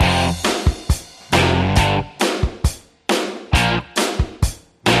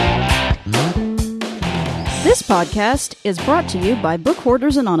podcast is brought to you by Book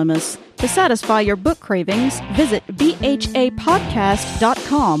Hoarders Anonymous. To satisfy your book cravings, visit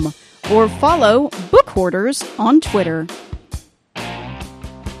bhapodcast.com or follow Book Hoarders on Twitter.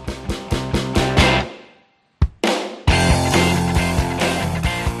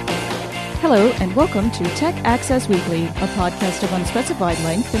 Hello and welcome to Tech Access Weekly, a podcast of unspecified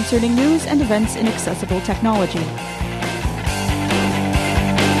length concerning news and events in accessible technology.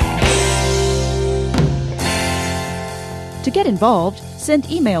 To get involved, send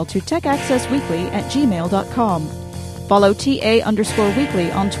email to techaccessweekly@gmail.com. Follow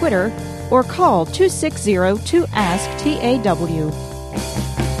TA_weekly on Twitter or call 260-2ASK-TAW.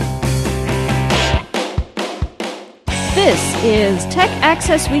 This is Tech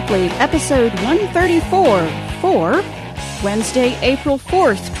Access Weekly, episode 134 for Wednesday, April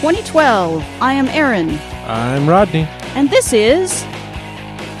 4th, 2012. I am Erin. I'm Rodney. And this is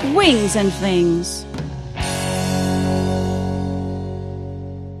Wings and Things.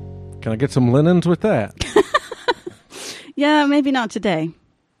 Can I get some linens with that? Yeah, maybe not today.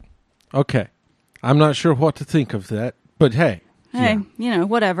 Okay. I'm not sure what to think of that, but hey. Hey,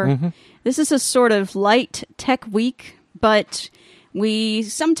 whatever. Mm-hmm. This is a sort of light tech week, but we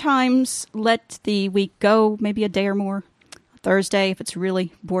sometimes let the week go maybe a day or more. Thursday, if it's a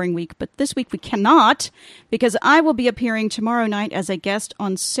really boring week. But this week we cannot, because I will be appearing tomorrow night as a guest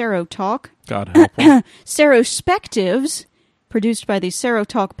on Sero Talk. God help me. SeroSpectives, produced by the Sero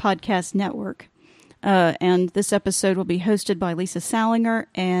Talk Podcast Network. And this episode will be hosted by Lisa Salinger,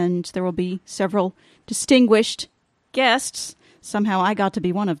 and there will be several distinguished guests. Somehow I got to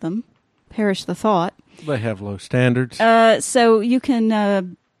be one of them. Perish the thought. They have low standards. So you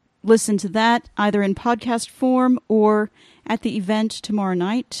can listen to that either in podcast form or at the event tomorrow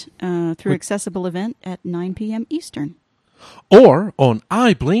night through Accessible Event at 9 p.m. Eastern. Or on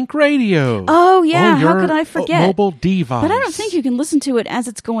iBlink Radio. Oh, yeah. How could I forget? Mobile device. But I don't think you can listen to it as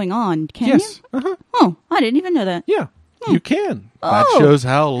it's going on, can you? Yes. Uh-huh. Oh, I didn't even know that. Yeah, you can. That shows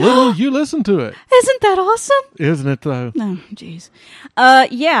how little you listen to it. Isn't that awesome? Isn't it, though? No, jeez.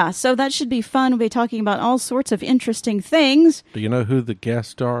 Yeah, so that should be fun. We'll be talking about all sorts of interesting things. Do you know who the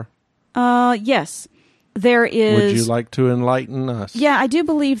guests are? Yes. There is... Would you like to enlighten us? Yeah, I do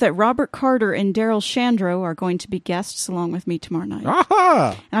believe that Robert Carter and Daryl Shandro are going to be guests along with me tomorrow night.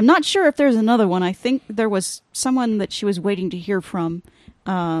 Aha! And I'm not sure if there's another one. I think there was someone that she was waiting to hear from.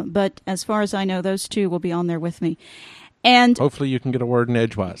 But as far as I know, those two will be on there with me. And hopefully you can get a word in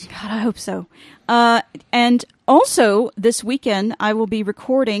edgewise. God, I hope so. And also, this weekend, I will be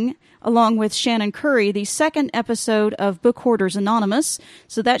recording, along with Shannon Curry, the second episode of Book Hoarders Anonymous.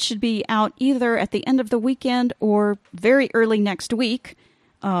 So that should be out either at the end of the weekend or very early next week.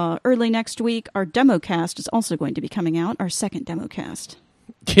 Early next week, our demo cast is also going to be coming out, our second demo cast.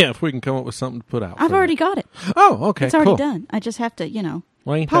 Yeah, if we can come up with something to put out. I've already got it. Oh, okay, it's already done. I just have to,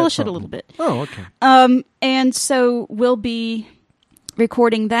 polish it a little bit. Oh, okay. And so we'll be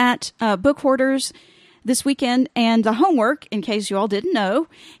recording that Book Hoarders this weekend, and the homework, in case you all didn't know,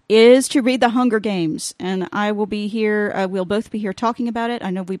 is to read The Hunger Games. And I will be here, we'll both be here talking about it.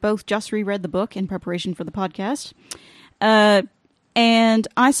 I know we both just reread the book in preparation for the podcast. And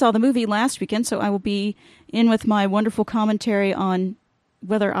I saw the movie last weekend, so I will be in with my wonderful commentary on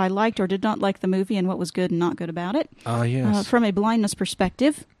whether I liked or did not like the movie and what was good and not good about it. Yes. From a blindness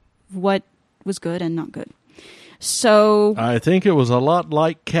perspective, what was good and not good. So I think it was a lot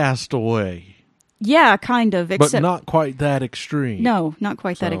like Castaway. Yeah, kind of. But not quite that extreme. No, not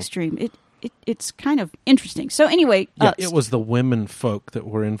quite that extreme. It's kind of interesting. So anyway... Yeah, it was the women folk that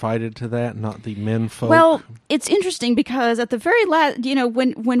were invited to that, not the men folk. Well, it's interesting because at the very last...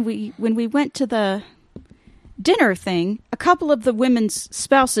 when we went to the dinner thing, a couple of the women's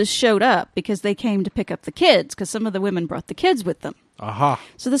spouses showed up because they came to pick up the kids, because some of the women brought the kids with them. Aha.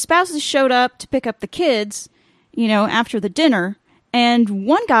 So the spouses showed up to pick up the kids, after the dinner... And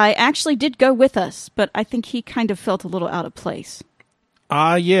one guy actually did go with us, but I think he kind of felt a little out of place.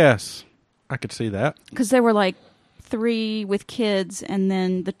 Yes. I could see that. Because there were like 3 with kids, and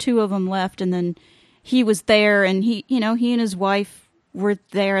then the 2 of them left, and then he was there, and he and his wife were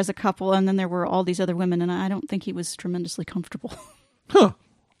there as a couple, and then there were all these other women, and I don't think he was tremendously comfortable. Huh.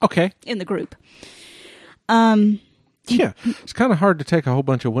 Okay. In the group. Yeah. It's kind of hard to take a whole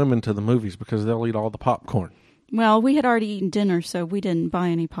bunch of women to the movies because they'll eat all the popcorn. Well, we had already eaten dinner, so we didn't buy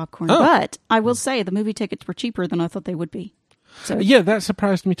any popcorn. Oh. But I will say the movie tickets were cheaper than I thought they would be. So yeah, that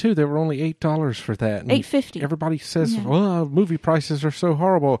surprised me too. They were only $8 for that. $8.50. Everybody says, "Well, movie prices are so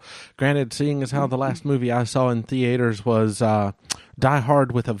horrible." Granted, seeing as how the last movie I saw in theaters was Die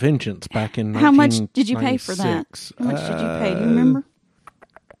Hard with a Vengeance back in 1996. How much did you pay for that? How much did you pay? Do you remember?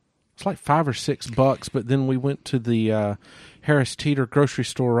 It's like $5 or $6, but then we went to the Harris Teeter grocery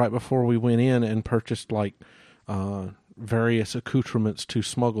store right before we went in and purchased like various accoutrements to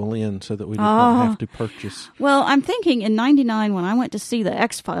smuggle in so that we did not have to purchase. Well, I'm thinking in '99 when I went to see the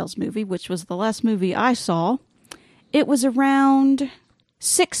X-Files movie, which was the last movie I saw, it was around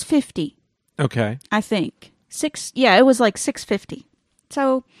 $6.50. Okay. I think. It was like $6.50.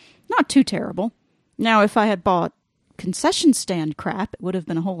 So, not too terrible. Now, if I had bought concession stand crap, it would have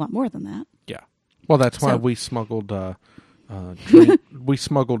been a whole lot more than that. Yeah. Well, that's why we smuggled we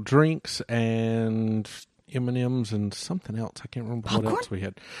smuggled drinks and M&Ms and something else. I can't remember popcorn? What else we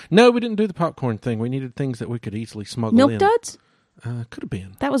had. No, we didn't do the popcorn thing. We needed things that we could easily smuggle Milk in. Duds? Could have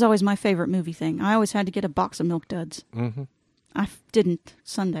been. That was always my favorite movie thing. I always had to get a box of Milk Duds. Mm-hmm. I didn't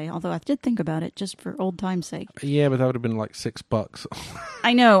Sunday, although I did think about it just for old time's sake. Yeah, but that would have been like $6.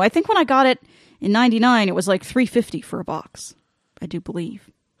 I know. I think when I got it in '99, it was like $3.50 for a box. I do believe.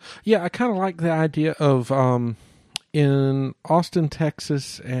 Yeah, I kind of like the idea of in Austin,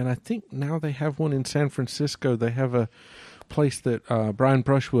 Texas, and I think now they have one in San Francisco. They have a place that Brian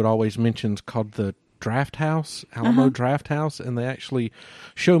Brushwood always mentions called the Draft House, Alamo Draft House, and they actually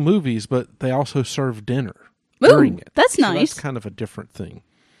show movies, but they also serve dinner during it. That's so nice. That's kind of a different thing.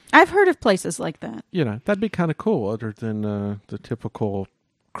 I've heard of places like that. You know, that'd be kind of cool, other than the typical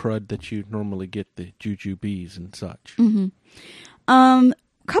crud that you normally get, the jujubes and such. Mm-hmm.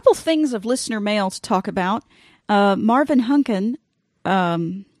 Couple things of listener mail to talk about. Marvin Hunkin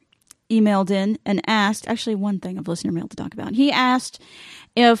emailed in and asked, actually one thing of listener mail to talk about. He asked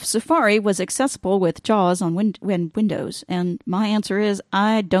if Safari was accessible with JAWS on Windows, and my answer is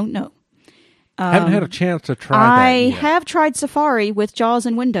I don't know. I haven't had a chance to try that I yet. have tried Safari with JAWS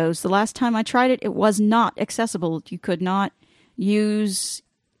and Windows. The last time I tried it, it was not accessible. You could not use...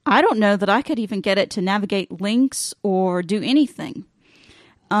 I don't know that I could even get it to navigate links or do anything.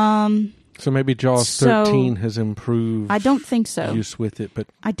 So maybe JAWS 13 has improved. I don't think so. Use with it, but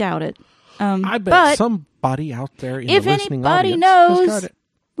I doubt it. I bet somebody out there in the listening audience knows, has got it.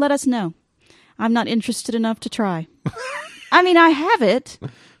 Let us know. I'm not interested enough to try. I mean, I have it,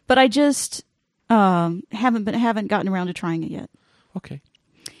 but I just haven't gotten around to trying it yet. Okay.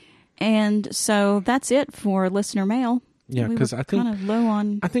 And so that's it for listener mail. Yeah, because I think kind of low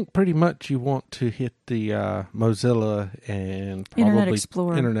on. I think pretty much you want to hit the Mozilla and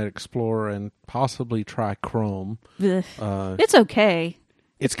probably Internet Explorer and possibly try Chrome. It's okay.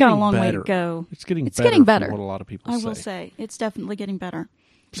 It's got a long way to go. It's getting better. From what a lot of people say. I will say it's definitely getting better.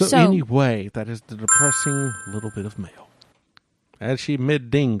 So anyway, that is the depressing little bit of mail. As she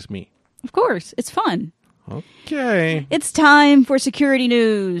mid-dings me. Of course, it's fun. Okay. It's time for security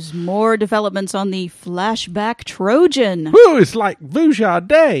news. More developments on the Flashback Trojan. Woo, it's like Vuja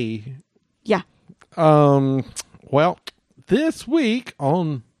Day. Yeah. Well, this week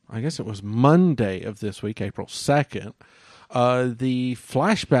on, I guess it was Monday of this week, April 2nd, the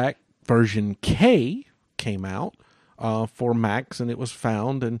Flashback version K came out for Macs, and it was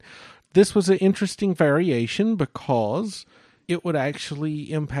found. And this was an interesting variation because it would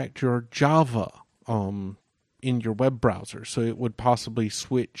actually impact your Java in your web browser. So it would possibly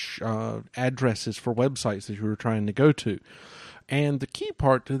switch addresses for websites that you were trying to go to. And the key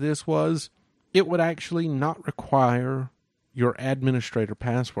part to this was it would actually not require your administrator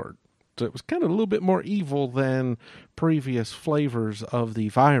password. So it was kind of a little bit more evil than previous flavors of the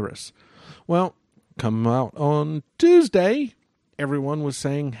virus. Well, come out on Tuesday, everyone was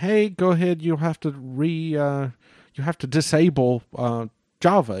saying, hey, go ahead, you have to disable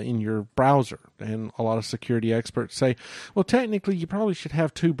Java in your browser. And a lot of security experts say, well, technically you probably should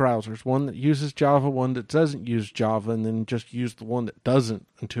have two browsers, one that uses Java, one that doesn't use Java, and then just use the one that doesn't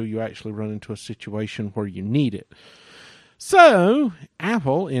until you actually run into a situation where you need it. So,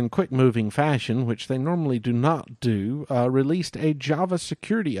 Apple, in quick-moving fashion, which they normally do not do, released a Java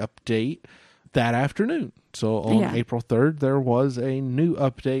security update that afternoon. So on April 3rd, there was a new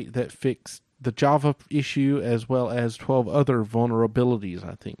update that fixed the Java issue as well as 12 other vulnerabilities,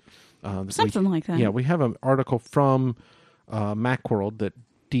 I think. Something like that. Yeah, we have an article from Macworld that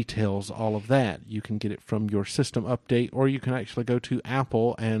details all of that. You can get it from your system update, or you can actually go to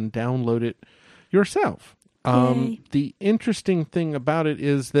Apple and download it yourself. The interesting thing about it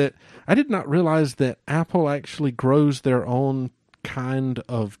is that I did not realize that Apple actually grows their own kind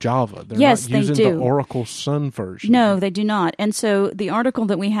of Java. They're not using the Oracle Sun version. No, they do not. And so the article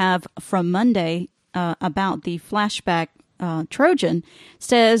that we have from Monday about the Flashback Trojan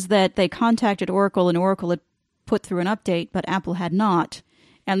says that they contacted Oracle and Oracle had put through an update, but Apple had not.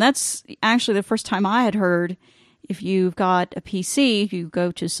 And that's actually the first time I had heard if you've got a PC, you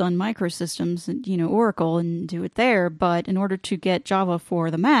go to Sun Microsystems and, Oracle and do it there. But in order to get Java for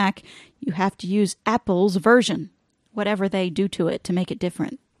the Mac, you have to use Apple's version, whatever they do to it to make it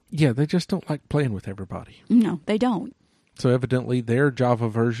different. Yeah, they just don't like playing with everybody. No, they don't. So evidently their Java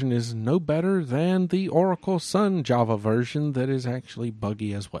version is no better than the Oracle Sun Java version that is actually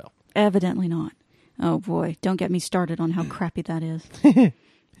buggy as well. Evidently not. Oh boy, don't get me started on how crappy that is.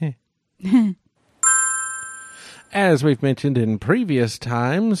 As we've mentioned in previous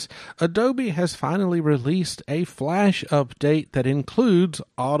times, Adobe has finally released a Flash update that includes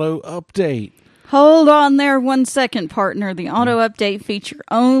auto update. Hold on there 1 second, partner. The auto update feature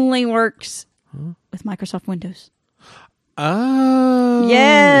only works with Microsoft Windows. Oh,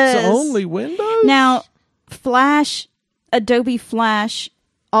 yes. It's only Windows? Now, Adobe Flash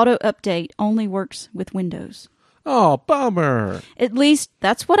auto update only works with Windows. Oh, bummer. At least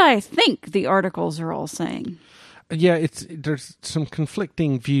that's what I think the articles are all saying. Yeah, there's some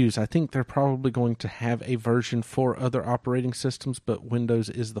conflicting views. I think they're probably going to have a version for other operating systems, but Windows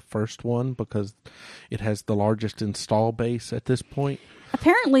is the first one because it has the largest install base at this point.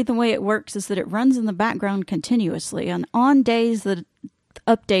 Apparently, the way it works is that it runs in the background continuously, and on days that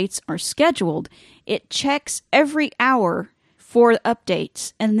updates are scheduled, it checks every hour for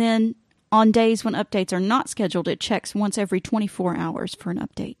updates, and then on days when updates are not scheduled, it checks once every 24 hours for an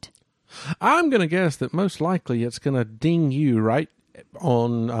update. I'm going to guess that most likely it's going to ding you right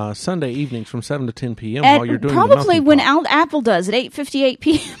on Sunday evenings from 7 to 10 p.m. while you're doing probably the when pop. Apple does at 8:58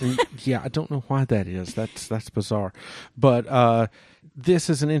 p.m. Yeah, I don't know why that is. That's bizarre. But this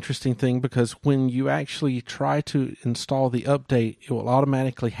is an interesting thing because when you actually try to install the update, it will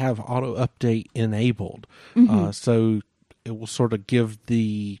automatically have auto update enabled. Mm-hmm. So it will sort of give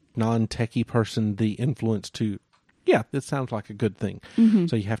the non-techie person the influence to, yeah, this sounds like a good thing. Mm-hmm.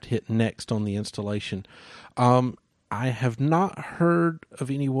 So you have to hit next on the installation. I have not heard of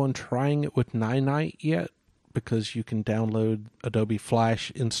anyone trying it with Ninite yet because you can download Adobe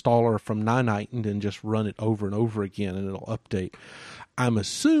Flash installer from Ninite and then just run it over and over again and it'll update. I'm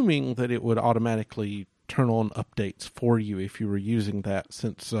assuming that it would automatically turn on updates for you if you were using that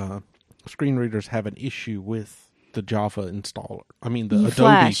since screen readers have an issue with the Java installer. I mean, the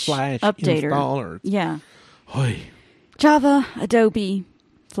Adobe Flash updater. Installer. Yeah. Oy. Java, Adobe,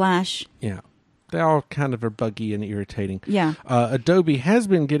 Flash. Yeah. They all kind of are buggy and irritating. Yeah. Adobe has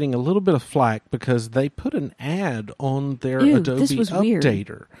been getting a little bit of flack because they put an ad on their Adobe Updater.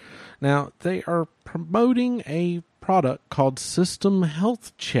 Weird. Now, they are promoting a product called System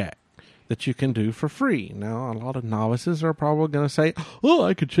Health Check that you can do for free. Now, a lot of novices are probably going to say, oh,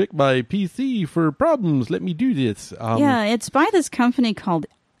 I could check my PC for problems. Let me do this. Yeah, it's by this company called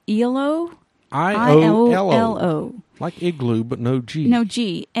IOLO. IOLO. Like igloo, but no G. No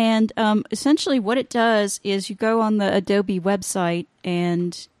G. And essentially what it does is you go on the Adobe website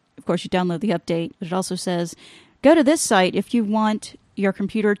and, of course, you download the update. But it also says, go to this site if you want your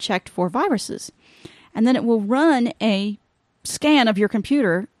computer checked for viruses. And then it will run a scan of your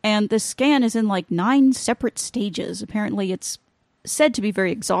computer. And the scan is in like 9 separate stages. Apparently it's said to be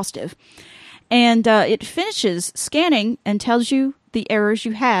very exhaustive. And it finishes scanning and tells you the errors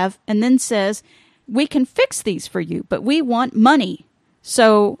you have and then says, we can fix these for you, but we want money.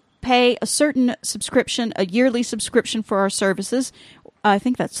 So pay a certain subscription, a yearly subscription for our services. I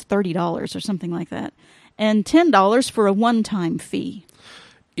think that's $30 or something like that. And $10 for a one-time fee.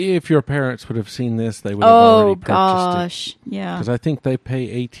 If your parents would have seen this, they would have already purchased gosh. it. Yeah. Because I think they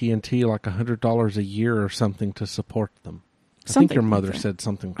pay AT&T like $100 a year or something to support them. I Something think your mother like that. said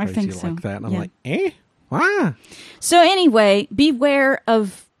something crazy like that. And I'm Yeah. like, why? So anyway, beware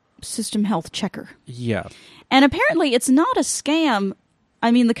of System Health Checker. Yeah. And apparently it's not a scam. I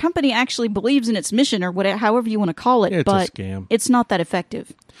mean, the company actually believes in its mission or whatever, however you want to call it, It's but a scam. It's not that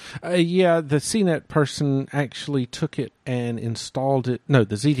effective. Yeah, the CNET person actually took it and installed it. No,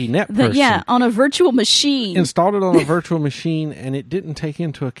 the ZDNet person. Yeah, on a virtual machine. Installed it on a virtual machine, and it didn't take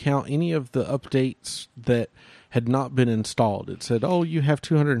into account any of the updates that had not been installed. It said, oh, you have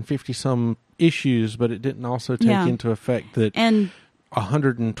 250-some issues, but it didn't also take into effect that... And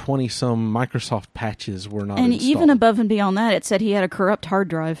 120 some Microsoft patches were not installed. even above and beyond that, it said he had a corrupt hard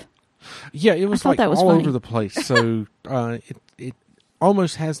drive. Yeah, it was like that was all funny. over the place. So it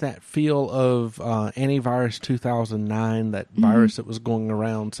almost has that feel of Antivirus 2009, that virus that was going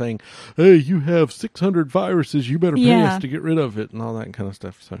around saying, hey, you have 600 viruses, you better pay us to get rid of it, and all that kind of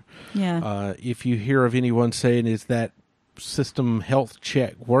stuff. So if you hear of anyone saying, is that System Health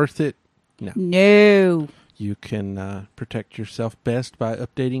Check worth it? No. You can protect yourself best by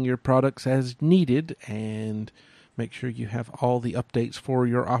updating your products as needed and make sure you have all the updates for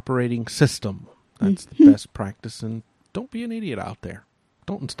your operating system. That's the best practice, and don't be an idiot out there.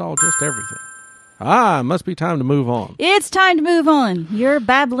 Don't install just everything. It must be time to move on. It's time to move on. You're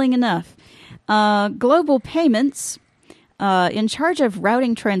babbling enough. Global Payments, in charge of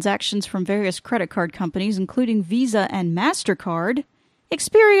routing transactions from various credit card companies, including Visa and MasterCard,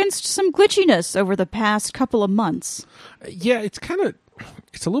 experienced some glitchiness over the past couple of months. Yeah, it's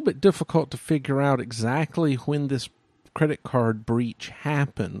a little bit difficult to figure out exactly when this credit card breach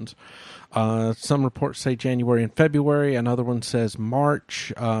happened. Some reports say January and February. Another one says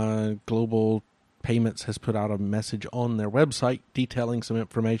March. Global Payments has put out a message on their website detailing some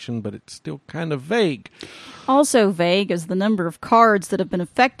information, but it's still kind of vague. Also vague is the number of cards that have been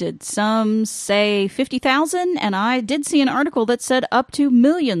affected. Some say 50,000, and I did see an article that said up to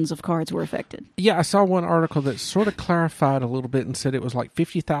millions of cards were affected. Yeah, I saw one article that sort of clarified a little bit and said it was like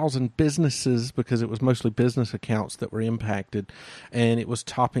 50,000 businesses, because it was mostly business accounts that were impacted, and it was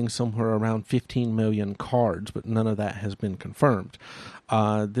topping somewhere around 15 million cards, but none of that has been confirmed.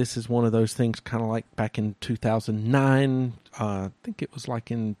 This is one of those things kind of like back in 2009. I think it was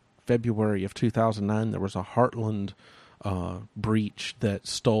like in February of 2009, there was a Heartland breach that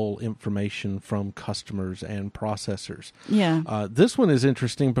stole information from customers and processors. Yeah. This one is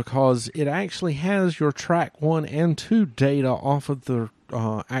interesting because it actually has your track 1 and 2 data off of the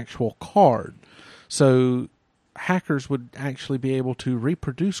actual card. So hackers would actually be able to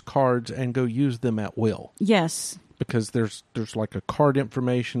reproduce cards and go use them at will. Yes. Because there's like a card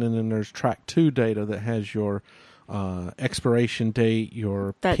information, and then there's track 2 data that has your expiration date,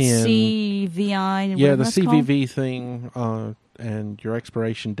 your that PIN. CVI. Yeah, the CVV thing, and your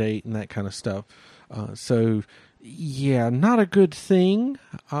expiration date and that kind of stuff. So, yeah, not a good thing,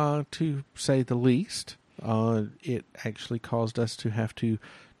 to say the least. It actually caused us to have to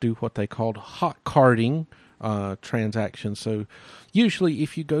do what they called hot carding transactions. So usually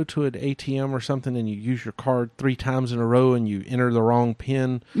if you go to an ATM or something and you use your card 3 times in a row and you enter the wrong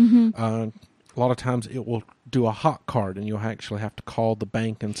PIN, a lot of times it will do a hot card, and you'll actually have to call the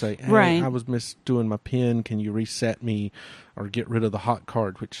bank and say, hey, right, I was misdoing my PIN. Can you reset me or get rid of the hot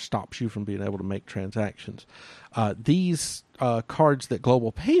card, which stops you from being able to make transactions. These cards that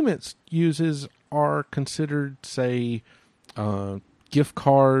Global Payments uses are considered, say, gift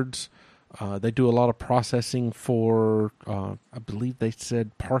cards. They do a lot of processing for, I believe they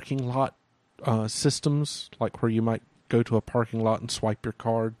said, parking lot systems, like where you might go to a parking lot and swipe your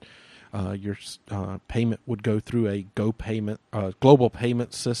card. Your payment would go through a global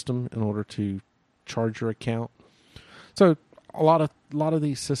payment system in order to charge your account. So a lot of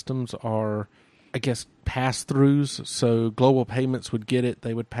these systems are, I guess, pass-throughs. So Global Payments would get it.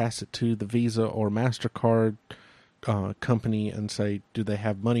 They would pass it to the Visa or MasterCard company and say, do they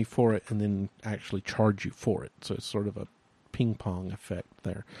have money for it, and then actually charge you for it. So it's sort of a ping-pong effect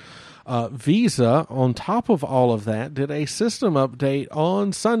there. Visa, on top of all of that, did a system update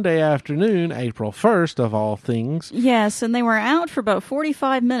on Sunday afternoon, April 1st, of all things. Yes, and they were out for about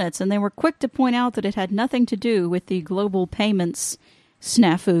 45 minutes, and they were quick to point out that it had nothing to do with the Global Payments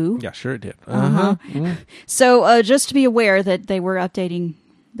snafu. Yeah, sure it did. So just to be aware that they were updating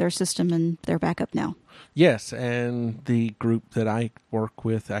their system and they're back up now. Yes, and the group that I work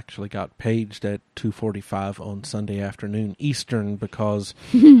with actually got paged at 2:45 on Sunday afternoon Eastern because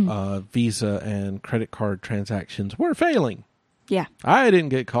Visa and credit card transactions were failing. Yeah. I didn't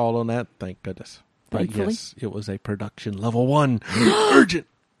get called on that, thank goodness. But thankfully. Yes, it was a production level 1. Urgent!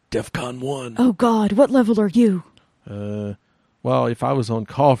 DEFCON 1. Oh, God, what level are you? Well, if I was on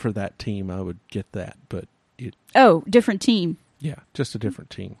call for that team, I would get that, but... different team. Yeah, just a different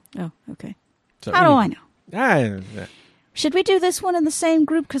team. Oh, okay. So How do I know? I don't know. Should we do this one in the same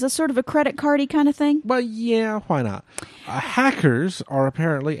group because it's sort of a credit cardy kind of thing? Well, yeah, why not? Hackers are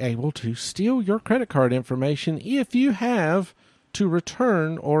apparently able to steal your credit card information if you have to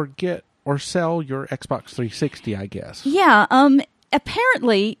return or get or sell your Xbox 360, I guess. Yeah,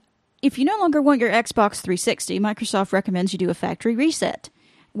 apparently, if you no longer want your Xbox 360, Microsoft recommends you do a factory reset.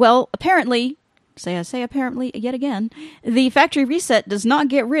 Well, apparently... I say apparently yet again, the factory reset does not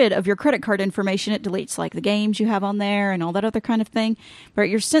get rid of your credit card information. It deletes like the games you have on there and all that other kind of thing, but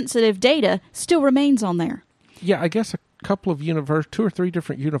your sensitive data still remains on there. Yeah, I guess a couple of 2 or 3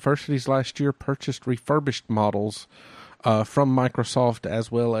 different universities last year purchased refurbished models from Microsoft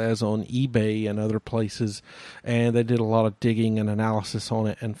as well as on eBay and other places, and they did a lot of digging and analysis on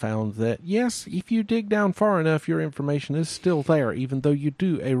it and found that, yes, if you dig down far enough, your information is still there, even though you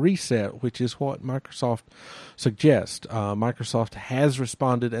do a reset, which is what Microsoft suggests. Microsoft has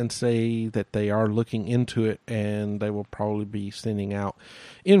responded and say that they are looking into it, and they will probably be sending out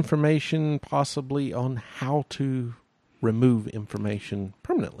information possibly on how to remove information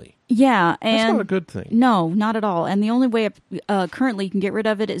permanently. Yeah, and that's not a good thing. No, not at all. And the only way currently you can get rid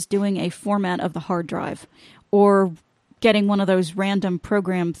of it is doing a format of the hard drive, or getting one of those random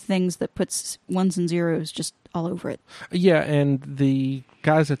program things that puts ones and zeros just all over it. Yeah, and the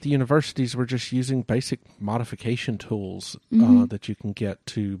guys at the universities were just using basic modification tools that you can get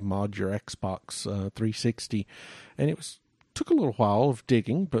to mod your Xbox 360, and took a little while of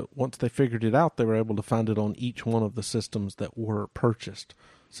digging, but once they figured it out, they were able to find it on each one of the systems that were purchased.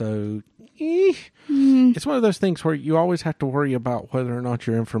 So, it's one of those things where you always have to worry about whether or not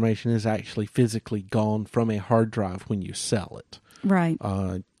your information is actually physically gone from a hard drive when you sell it. Right.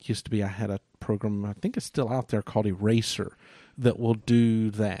 Used to be, I had a program, I think it's still out there, called Eraser, that will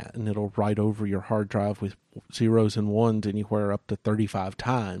do that, and it'll write over your hard drive with zeros and ones anywhere up to 35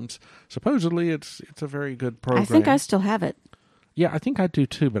 times. Supposedly, it's a very good program. I think I still have it. Yeah, I think I do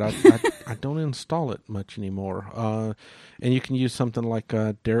too, but I don't install it much anymore. And you can use something like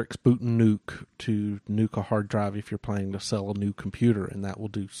Derek's Boot and Nuke to nuke a hard drive if you're planning to sell a new computer, and that will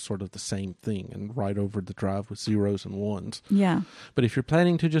do sort of the same thing and write over the drive with zeros and ones. Yeah. But if you're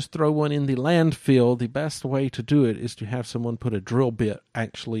planning to just throw one in the landfill, the best way to do it is to have someone put a drill bit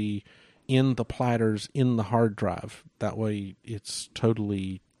actually in the platters in the hard drive. That way it's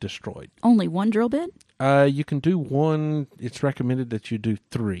totally destroyed. Only one drill bit? You can do one. It's recommended that you do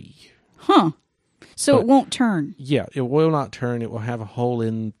 3. Huh. So it won't turn? Yeah, it will not turn. It will have a hole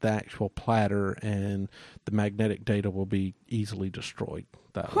in the actual platter, and the magnetic data will be easily destroyed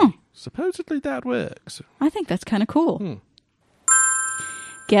that way. Supposedly that works. I think that's kind of cool.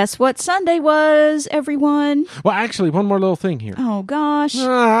 Guess what Sunday was, everyone? Well, actually, one more little thing here. Oh, gosh.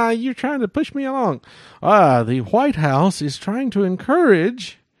 You're trying to push me along. The White House is trying to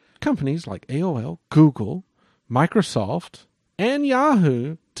encourage companies like AOL, Google, Microsoft, and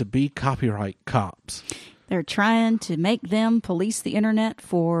Yahoo to be copyright cops. They're trying to make them police the internet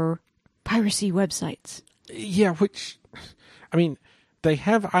for piracy websites. Yeah, they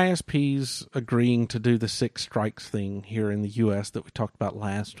have ISPs agreeing to do the 6 strikes thing here in the U.S. that we talked about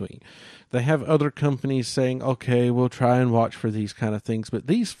last week. They have other companies saying, okay, we'll try and watch for these kind of things. But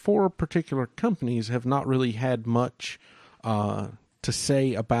these 4 particular companies have not really had much to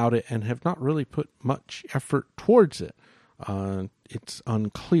say about it and have not really put much effort towards it. It's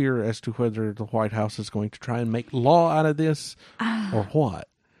unclear as to whether the White House is going to try and make law out of this or what.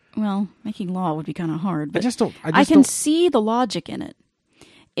 Well, making law would be kind of hard. But I can see the logic in it.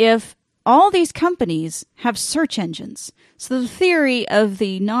 If all these companies have search engines, so the theory of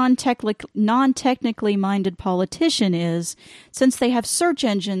the non-technically minded politician is, since they have search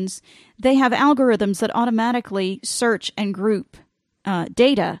engines, they have algorithms that automatically search and group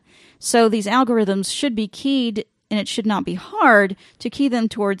data. So these algorithms should be keyed, and it should not be hard to key them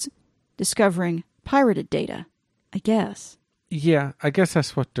towards discovering pirated data, I guess. Yeah, I guess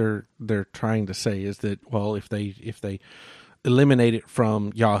that's what they're trying to say, is that, well, if they eliminate it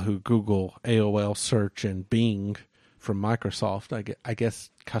from Yahoo, Google, AOL search, and Bing from Microsoft, I guess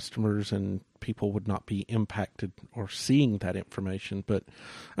customers and people would not be impacted or seeing that information. But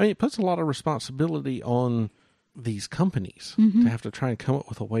I mean, it puts a lot of responsibility on these companies to have to try and come up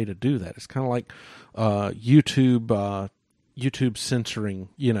with a way to do that. It's kind of like YouTube censoring.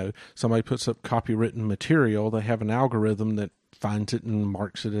 Somebody puts up copywritten material, they have an algorithm that finds it and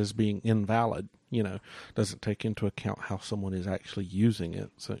marks it as being invalid. Doesn't take into account how someone is actually using it.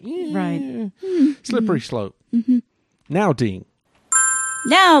 So, right. Slippery slope. Now, Dean.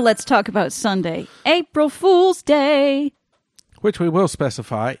 Now let's talk about Sunday, April Fool's Day. Which we will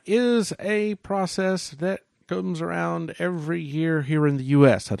specify is a process that comes around every year here in the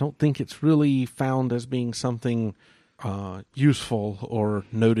U.S. I don't think it's really found as being something useful or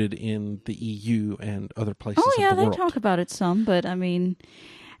noted in the EU and other places of the world. They talk about it some, but I mean,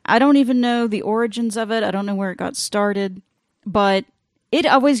 I don't even know the origins of it. I don't know where it got started, but it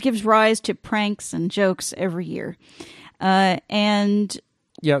always gives rise to pranks and jokes every year. And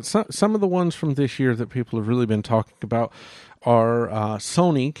yeah, some of the ones from this year that people have really been talking about are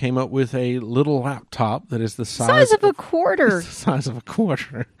Sony came up with a little laptop that is the size of a quarter. The size of a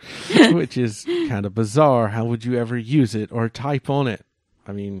quarter, which is kind of bizarre. How would you ever use it or type on it?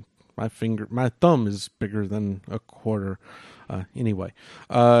 I mean, my thumb is bigger than a quarter. Anyway,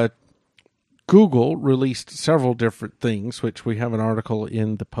 Google released several different things, which we have an article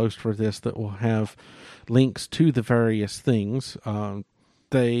in the post for this that will have links to the various things.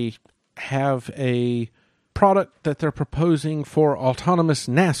 They have a product that they're proposing for autonomous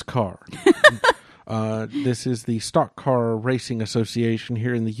NASCAR. This is the Stock Car Racing Association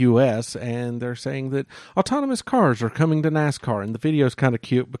here in the U.S., and they're saying that autonomous cars are coming to NASCAR. And the video is kind of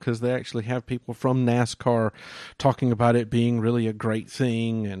cute because they actually have people from NASCAR talking about it being really a great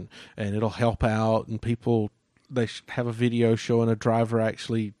thing, and it'll help out. And they have a video showing a driver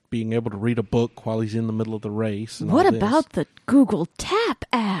actually being able to read a book while he's in the middle of the race. What about the Google Tap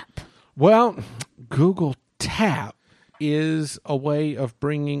app? Well, Google Tap is a way of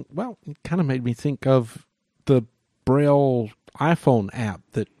bringing, it kind of made me think of the Braille iPhone app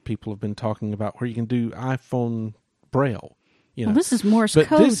that people have been talking about, where you can do iPhone Braille. Well, this is Morse code.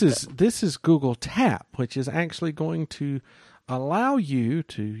 But this is Google Tap, which is actually going to allow you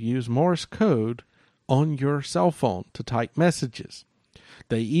to use Morse code on your cell phone to type messages.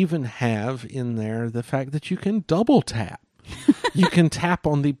 They even have in there the fact that you can double tap. You can tap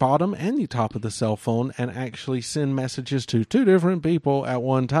on the bottom and the top of the cell phone and actually send messages to two different people at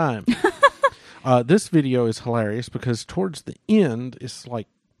one time. This video is hilarious because towards the end, it's like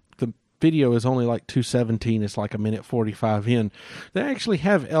the video is only like 2:17. It's like a minute 45 in. They actually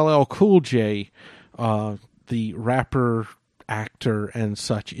have LL Cool J, the rapper, actor, and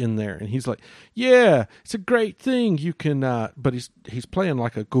such in there, and he's like, "Yeah, it's a great thing. You can," but he's playing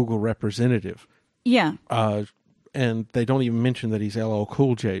like a Google representative. Yeah. And they don't even mention that he's LL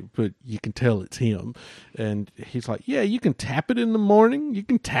Cool J, but you can tell it's him. And he's like, yeah, you can tap it in the morning. You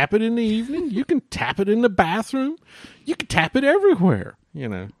can tap it in the evening. You can tap it in the bathroom. You can tap it everywhere,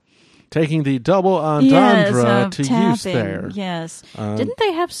 Taking the double entendre to tapping. Use there. Yes. Didn't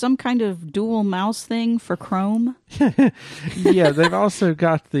they have some kind of dual mouse thing for Chrome? Yeah, they've also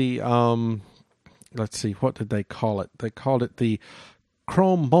got the, let's see, what did they call it? They called it the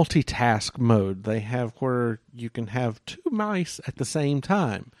Chrome multitask mode. They have where you can have two mice at the same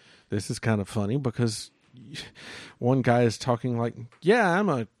time. This is kind of funny because one guy is talking like, yeah, I'm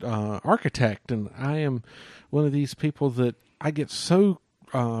a architect, and I am one of these people that I get so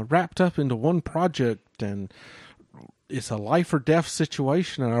wrapped up into one project, and it's a life or death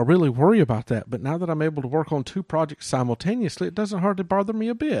situation, and I really worry about that. But now that I'm able to work on two projects simultaneously, it doesn't hardly bother me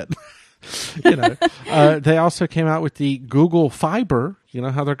a bit. They also came out with the Google Fiber.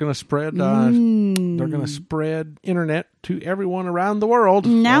 How they're going to spread they're going to spread internet to everyone around the world.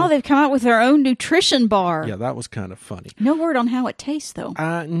 Now they've come out with their own nutrition bar. Yeah, that was kind of funny. No word on how it tastes, though.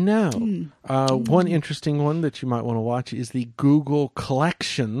 No. One interesting one that you might want to watch is the Google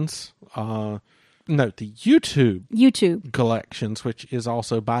Collections. The YouTube Collections, which is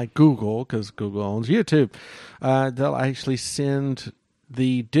also by Google because Google owns YouTube. They'll actually send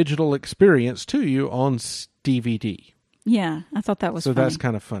the digital experience to you on DVD. Yeah, I thought that was funny. So that's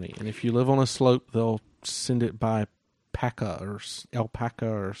kind of funny. And if you live on a slope, they'll send it by Paca or Alpaca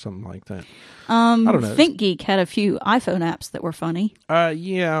or something like that. I don't know. ThinkGeek had a few iPhone apps that were funny.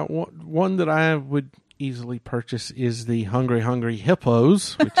 Yeah, one that I would easily purchase is the Hungry Hungry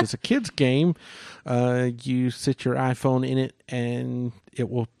Hippos, which is a kid's game. You sit your iPhone in it, and it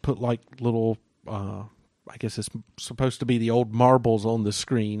will put like little... I guess it's supposed to be the old marbles on the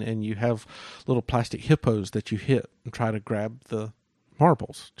screen, and you have little plastic hippos that you hit and try to grab the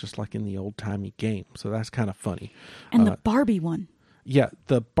marbles, just like in the old-timey game. So that's kind of funny. And the Barbie one. Yeah,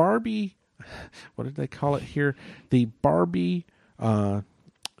 the Barbie, what did they call it here? The Barbie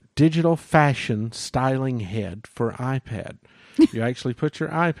digital fashion styling head for iPad. You actually put your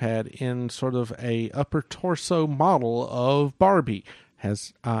iPad in sort of a upper torso model of Barbie.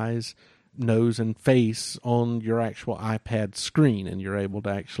 Has eyes, nose, and face on your actual iPad screen, and you're able to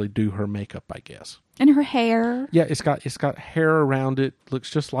actually do her makeup, I guess. And her hair. Yeah, it's got hair around it. Looks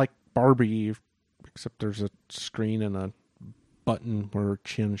just like Barbie, except there's a screen and a button where her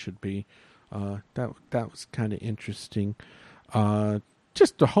chin should be. That was kind of interesting.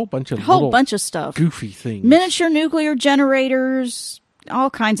 Just a whole bunch of stuff, goofy things, miniature nuclear generators, all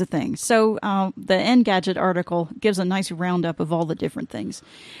kinds of things. So the Engadget article gives a nice roundup of all the different things.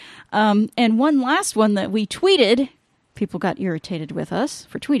 And one last one that we tweeted, people got irritated with us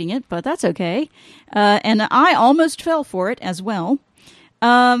for tweeting it, but that's okay. And I almost fell for it as well.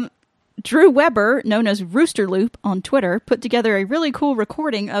 Drew Weber, known as Rooster Loop on Twitter, put together a really cool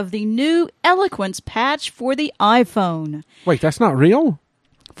recording of the new Eloquence patch for the iPhone. Wait, that's not real?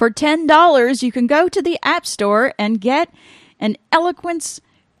 For $10, you can go to the App Store and get an Eloquence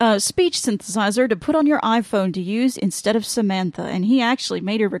speech synthesizer to put on your iPhone to use instead of Samantha. And he actually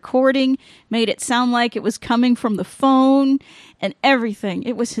made a recording, made it sound like it was coming from the phone and everything.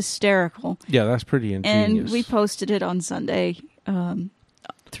 It was hysterical. Yeah, that's pretty ingenious. And we posted it on Sunday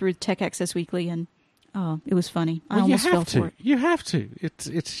through Tech Access Weekly, and it was funny. I almost fell for it. You have to.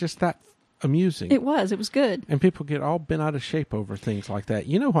 It's just that amusing. It was good. And people get all bent out of shape over things like that.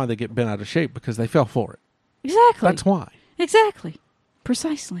 You know why they get bent out of shape? Because they fell for it. Exactly. That's why. Exactly.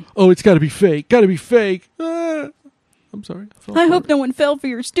 Precisely. Oh, it's got to be fake. Got to be fake. I'm sorry. I hope no one fell for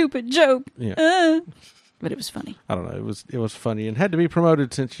your stupid joke. Yeah. But it was funny. I don't know. It was funny and had to be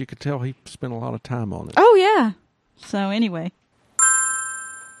promoted since you could tell he spent a lot of time on it. Oh, yeah. So anyway.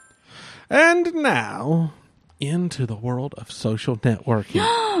 And now, into the world of social networking.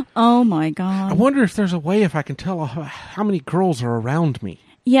 Oh, my God. I wonder if there's a way if I can tell how many girls are around me.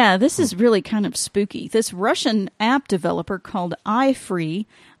 Yeah, this is really kind of spooky. This Russian app developer called iFree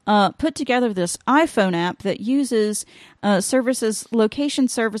put together this iPhone app that uses location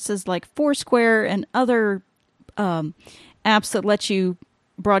services like Foursquare and other apps that let you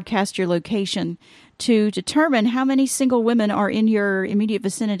broadcast your location to determine how many single women are in your immediate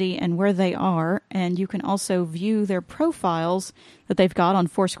vicinity and where they are. And you can also view their profiles that they've got on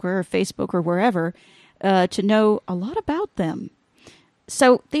Foursquare or Facebook or wherever to know a lot about them.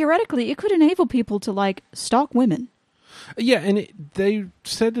 So theoretically, it could enable people to stalk women. Yeah, and they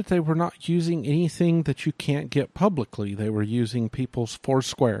said that they were not using anything that you can't get publicly. They were using people's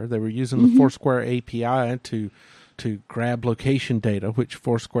Foursquare. They were using the Foursquare API to grab location data, which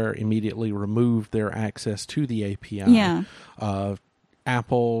Foursquare immediately removed their access to the API. Yeah.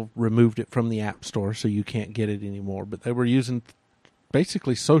 Apple removed it from the App Store, so you can't get it anymore. But they were using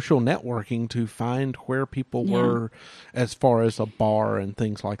basically social networking to find where people were as far as a bar and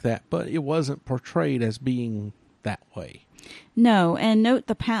things like that. But it wasn't portrayed as being that way. No, and note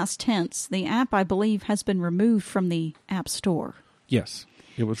the past tense. The app, I believe, has been removed from the App Store. Yes,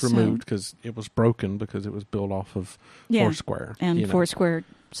 it was removed because it was broken because it was built off of Foursquare. And Foursquare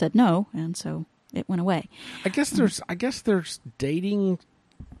said no, and so it went away. I guess there's dating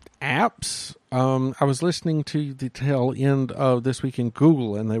apps. I was listening to the tail end of This Week in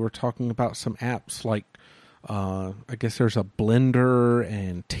Google, and they were talking about some apps like I guess there's a Blender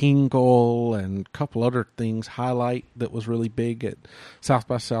and Tingle and a couple other things. Highlight that was really big at South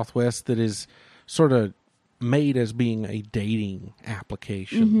by Southwest that is sort of made as being a dating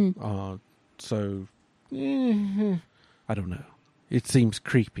application. So I don't know. It seems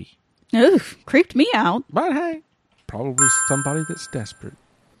creepy. Oof, creeped me out. But hey, probably somebody that's desperate.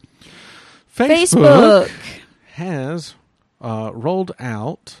 Facebook has rolled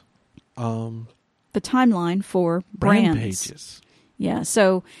out the timeline for brand brands. pages. Yeah,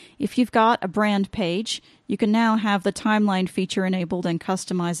 so if you've got a brand page, you can now have the timeline feature enabled and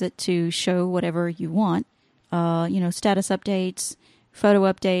customize it to show whatever you want. Status updates, photo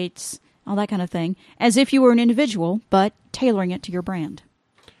updates, all that kind of thing, as if you were an individual, but tailoring it to your brand.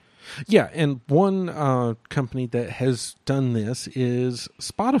 Yeah, and one company that has done this is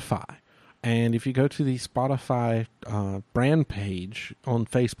Spotify. And if you go to the Spotify brand page on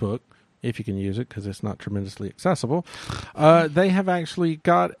Facebook, if you can use it because it's not tremendously accessible, they have actually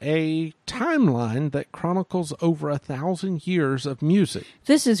got a timeline that chronicles over 1,000 years of music.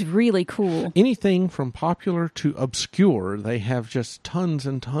 This is really cool. Anything from popular to obscure, they have just tons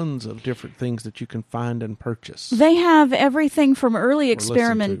and tons of different things that you can find and purchase. They have everything from early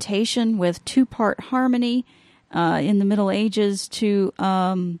experimentation with two-part harmony in the Middle Ages to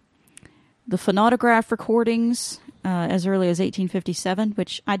the phonograph recordings as early as 1857,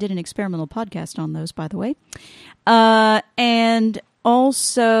 which I did an experimental podcast on those, by the way. And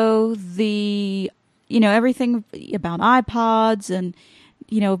also the, everything about iPods and,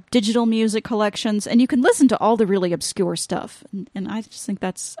 digital music collections. And you can listen to all the really obscure stuff. And I just think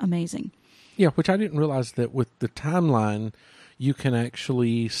that's amazing. Yeah, which I didn't realize that with the timeline, you can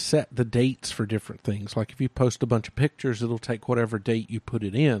actually set the dates for different things. Like if you post a bunch of pictures, it'll take whatever date you put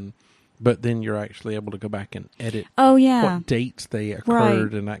it in. But then you're actually able to go back and edit what dates they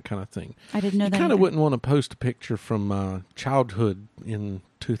occurred and that kind of thing. I didn't know that. You kind of wouldn't want to post a picture from childhood in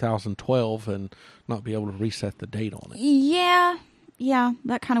 2012 and not be able to reset the date on it. Yeah,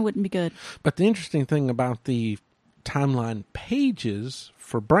 that kind of wouldn't be good. But the interesting thing about the timeline pages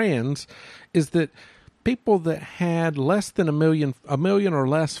for brands is that people that had less than a million or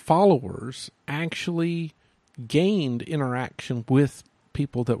less followers actually gained interaction with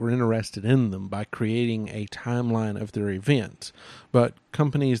people that were interested in them by creating a timeline of their events. But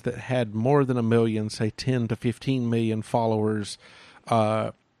companies that had more than 1 million, say 10 to 15 million followers,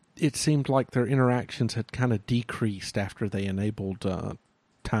 it seemed like their interactions had kind of decreased after they enabled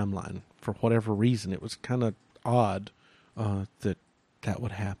timeline. For whatever reason, it was kind of odd that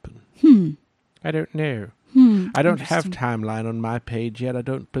would happen. I don't know. I don't have timeline on my page yet, I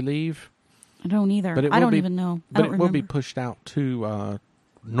don't believe. I don't either. I don't even know. But it will be pushed out to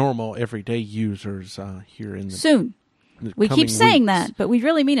normal, everyday users here in the... Soon. We coming keep saying weeks. that, but we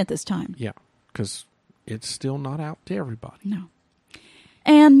really mean it this time. Yeah, because it's still not out to everybody. No.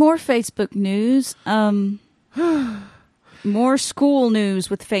 And more Facebook news. More school news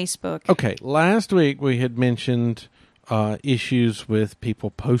with Facebook. Okay, last week we had mentioned issues with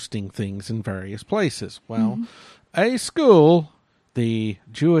people posting things in various places. Well, a school, the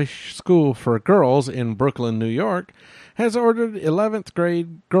Jewish School for Girls in Brooklyn, New York, has ordered 11th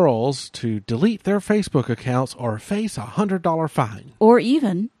grade girls to delete their Facebook accounts or face a $100 fine. Or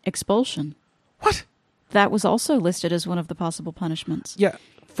even expulsion. What? That was also listed as one of the possible punishments. Yeah,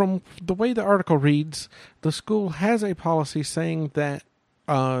 from the way the article reads, the school has a policy saying that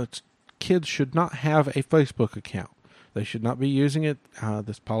kids should not have a Facebook account. They should not be using it.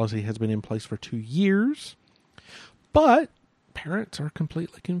 This policy has been in place for 2 years. But parents are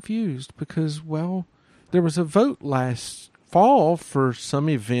completely confused because, well, there was a vote last fall for some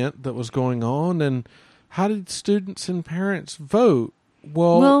event that was going on, and how did students and parents vote?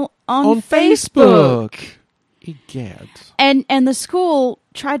 Well, on Facebook. Egads. And the school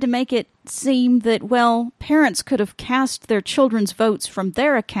tried to make it seem that, well, parents could have cast their children's votes from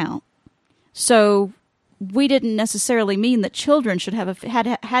their account. So we didn't necessarily mean that children should have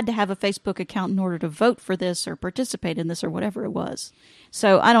had to have a Facebook account in order to vote for this or participate in this or whatever it was.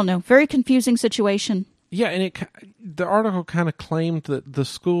 So I don't know. Very confusing situation. Yeah, and the article kind of claimed that the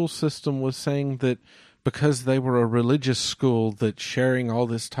school system was saying that because they were a religious school, that sharing all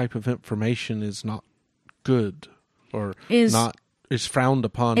this type of information is not good or is frowned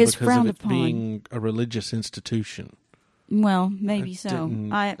upon because of it being a religious institution. Well, maybe so.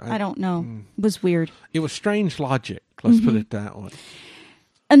 I don't know. It was weird. It was strange logic. Let's put it that way.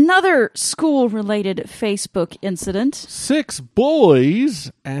 Another school-related Facebook incident. 6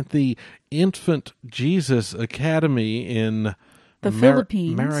 boys at the Infant Jesus Academy in the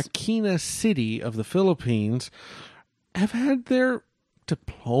Philippines, Marikina City of the Philippines, have had their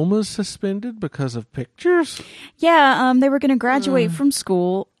diplomas suspended because of pictures? Yeah, they were going to graduate from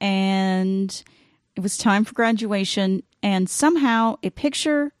school, and it was time for graduation, and somehow a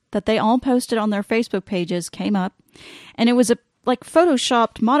picture that they all posted on their Facebook pages came up, and it was a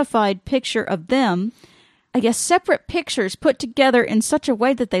photoshopped, modified picture of them, I guess separate pictures put together in such a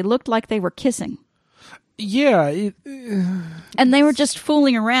way that they looked like they were kissing. Yeah. And they were just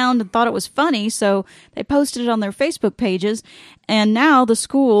fooling around and thought it was funny, so they posted it on their Facebook pages. And now the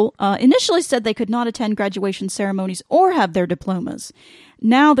school initially said they could not attend graduation ceremonies or have their diplomas.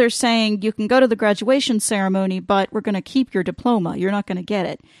 Now they're saying you can go to the graduation ceremony, but we're going to keep your diploma. You're not going to get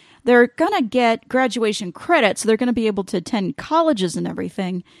it. They're going to get graduation credits. So they're going to be able to attend colleges and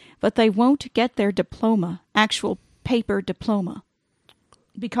everything, but they won't get their diploma, actual paper diploma,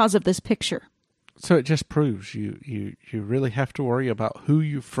 because of this picture. So it just proves you really have to worry about who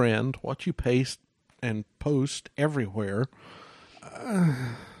you friend, what you paste and post everywhere.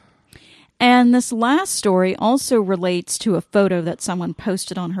 And this last story also relates to a photo that someone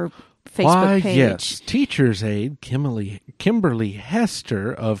posted on her Facebook page. Yes. Teacher's aide Kimberly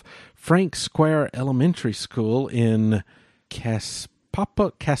Hester of Frank Square Elementary School in Cassopolis,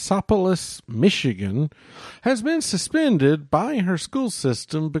 Michigan, has been suspended by her school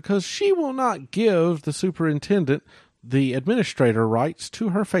system because she will not give the superintendent the administrator rights to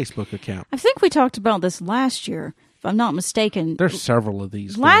her Facebook account. I think we talked about this last year, if I'm not mistaken. There's several of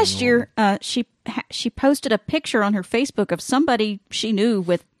these. Last year, she posted a picture on her Facebook of somebody she knew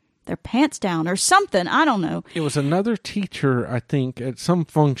with their pants down or something. I don't know. It was another teacher, I think, at some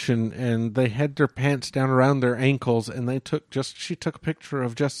function, and they had their pants down around their ankles, and she took a picture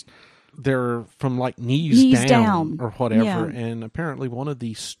of just their from like knees down or whatever. Yeah. And apparently one of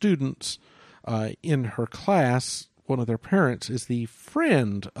the students in her class, one of their parents, is the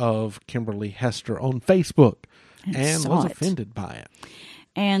friend of Kimberly Hester on Facebook and was offended by it.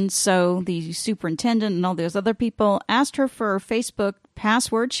 And so the superintendent and all those other people asked her for her Facebook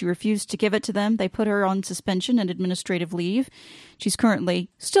password. She refused to give it to them. They put her on suspension and administrative leave. She's currently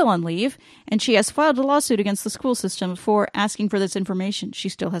still on leave, and she has filed a lawsuit against the school system for asking for this information. She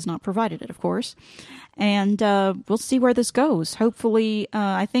still has not provided it, of course. And we'll see where this goes. Hopefully,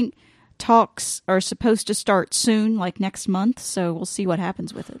 I think talks are supposed to start soon, like next month, so we'll see what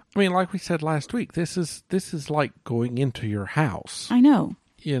happens with it. I mean, like we said last week, this is like going into your house. I know.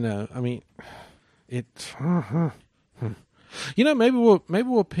 You know, I mean, it's. You know, maybe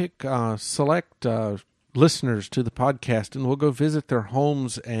we'll pick select listeners to the podcast, and we'll go visit their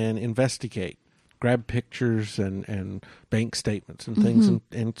homes and investigate, grab pictures and bank statements and things,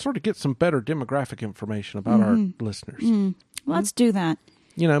 and sort of get some better demographic information about our listeners. Let's do that.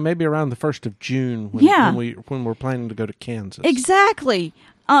 You know, maybe around the 1st of June when we're planning to go to Kansas. Exactly.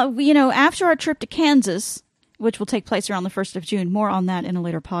 You know, after our trip to Kansas, which will take place around the 1st of June. More on that in a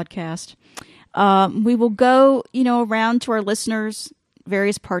later podcast. We will go, around to our listeners,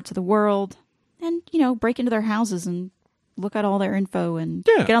 various parts of the world, and, break into their houses and look at all their info and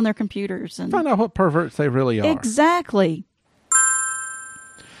get on their computers and find out what perverts they really are. Exactly.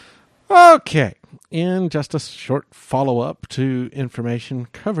 Okay. In just a short follow-up to information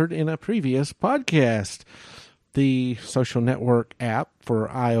covered in a previous podcast, the social network app for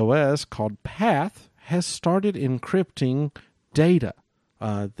iOS called Path has started encrypting data.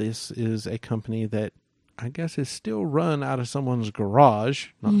 This is a company that I guess is still run out of someone's garage.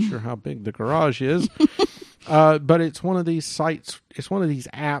 Not sure how big the garage is. But it's one of these sites, it's one of these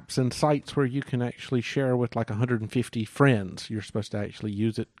apps and sites where you can actually share with like 150 friends. You're supposed to actually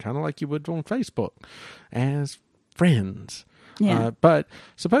use it kind of like you would on Facebook as friends. Yeah. But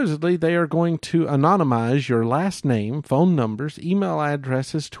supposedly they are going to anonymize your last name, phone numbers, email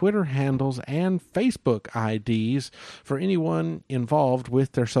addresses, Twitter handles, and Facebook IDs for anyone involved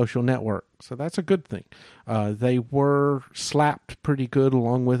with their social network. So that's a good thing. They were slapped pretty good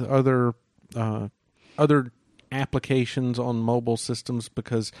along with other applications on mobile systems,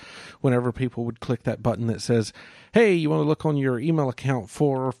 because whenever people would click that button that says, hey, you want to look on your email account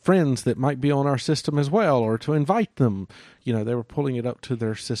for friends that might be on our system as well, or to invite them, they were pulling it up to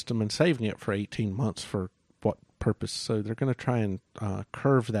their system and saving it for 18 months for what purpose? So they're going to try and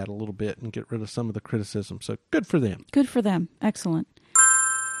curve that a little bit and get rid of some of the criticism. So good for them. Good for them. Excellent.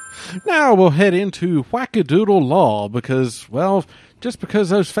 Now we'll head into wackadoodle law because, just because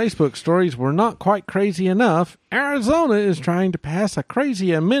those Facebook stories were not quite crazy enough, Arizona is trying to pass a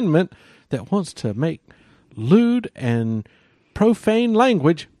crazy amendment that wants to make lewd and profane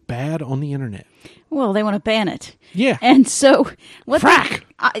language bad on the internet. Well, they want to ban it. Yeah. And so what Frack!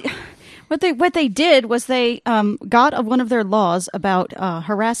 they did was they got one of their laws about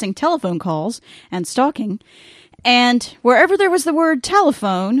harassing telephone calls and stalking, and wherever there was the word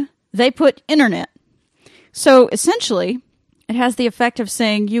telephone, they put internet. So essentially, it has the effect of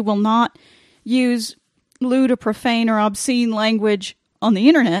saying you will not use lewd or profane or obscene language on the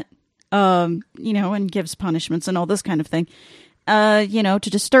internet, and gives punishments and all this kind of thing, to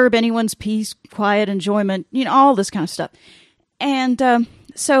disturb anyone's peace, quiet, enjoyment, all this kind of stuff. And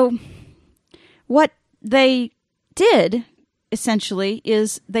so what they did, essentially,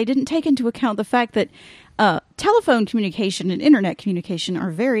 is they didn't take into account the fact that telephone communication and internet communication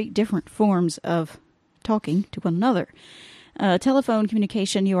are very different forms of talking to one another. Telephone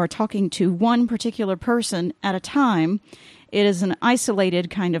communication, you are talking to one particular person at a time. It is an isolated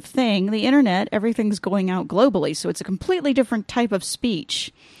kind of thing. The internet, everything's going out globally, so it's a completely different type of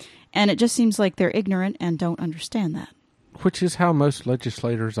speech. And it just seems like they're ignorant and don't understand that. Which is how most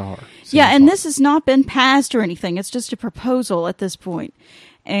legislators are. Yeah, and this has not been passed or anything. It's just a proposal at this point.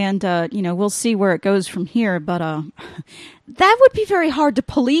 And, we'll see where it goes from here. But that would be very hard to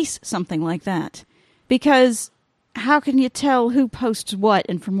police something like that. Because how can you tell who posts what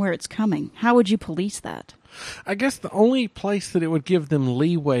and from where it's coming? How would you police that? I guess the only place that it would give them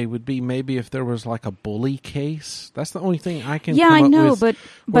leeway would be maybe if there was like a bully case. That's the only thing I can come up with.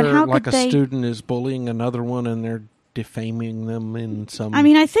 But how like could a student is bullying another one and they're defaming them in some... I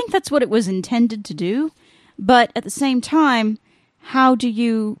mean, I think that's what it was intended to do. But at the same time, how do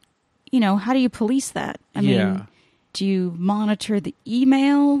you police that? I mean, do you monitor the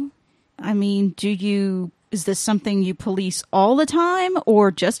email? I mean, is this something you police all the time or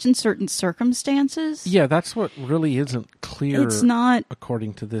just in certain circumstances? Yeah, that's what really isn't clear. It's not,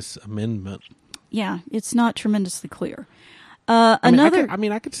 according to this amendment. Yeah, it's not tremendously clear.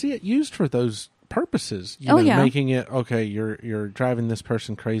 I could see it used for those purposes. Making it, okay, you're driving this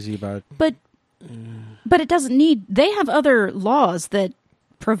person crazy about... But it doesn't need... They have other laws that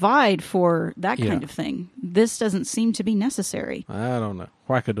provide for that kind of thing. This doesn't seem to be necessary. I don't know.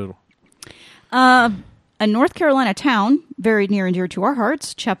 Wackadoodle. A North Carolina town, very near and dear to our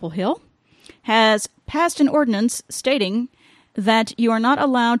hearts, Chapel Hill, has passed an ordinance stating that you are not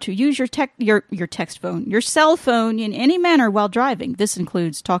allowed to use your text phone, your cell phone in any manner while driving. This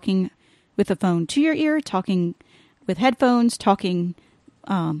includes talking with the phone to your ear, talking with headphones, talking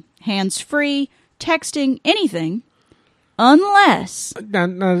hands-free, texting, anything, unless...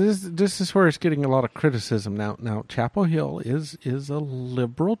 Now this is where it's getting a lot of criticism. Now Chapel Hill is a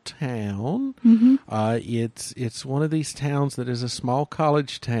liberal town. Mm-hmm. It's one of these towns that is a small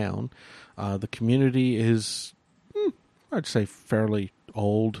college town. The community is, I'd say, fairly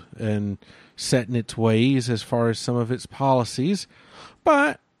old and set in its ways as far as some of its policies.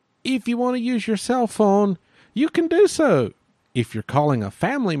 But if you want to use your cell phone, you can do so. If you're calling a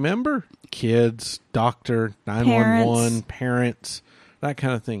family member, kids, doctor, 911, parents, that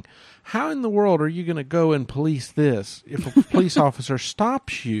kind of thing. How in the world are you going to go and police this if a police officer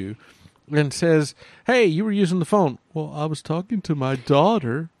stops you and says, hey, you were using the phone? Well, I was talking to my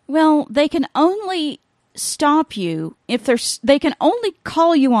daughter. Well, they can only stop you if they can only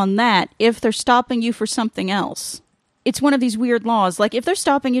call you on that if they're stopping you for something else. It's one of these weird laws. Like, if they're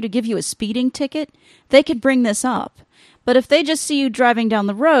stopping you to give you a speeding ticket, they could bring this up. But if they just see you driving down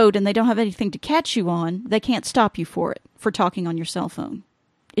the road and they don't have anything to catch you on, they can't stop you for it, for talking on your cell phone.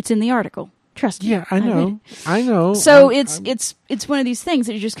 It's in the article. Trust me. Yeah, I know. So it's one of these things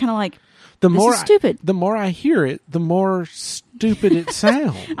that you're just kind of like, this is stupid. The more I hear it, the more stupid it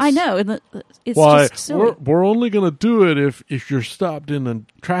sounds. I know. It's just silly. We're only going to do it if you're stopped in a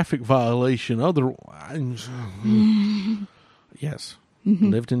traffic violation. Otherwise, yes.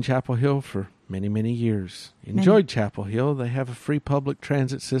 Lived in Chapel Hill for many, many years. Enjoyed Chapel Hill. They have a free public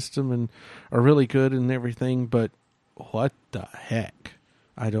transit system and are really good and everything. But what the heck?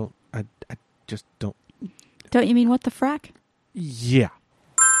 I just don't. Don't you mean what the frack? Yeah.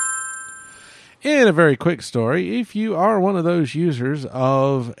 In a very quick story, if you are one of those users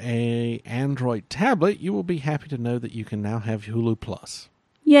of an Android tablet, you will be happy to know that you can now have Hulu Plus.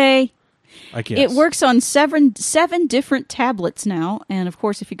 Yay. I guess. It works on seven different tablets now. And, of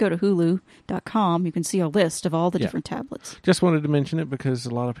course, if you go to Hulu.com, you can see a list of all the different tablets. Just wanted to mention it because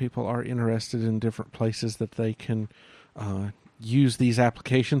a lot of people are interested in different places that they can use these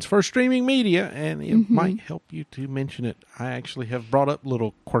applications for streaming media, and it might help you to mention it. I actually have brought up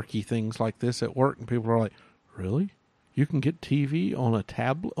little quirky things like this at work, and people are like, really? You can get TV on a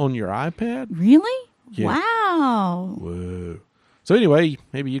tablet, on your iPad? Really? Yeah. Wow. Whoa. So anyway,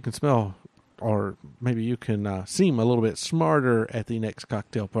 maybe you can smell, or maybe you can seem a little bit smarter at the next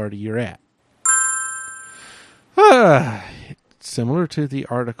cocktail party you're at. Similar to the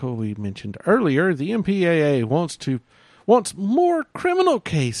article we mentioned earlier, the MPAA wants more criminal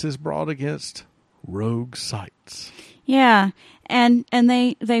cases brought against rogue sites. Yeah, and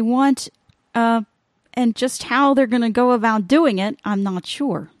they want, and just how they're going to go about doing it, I'm not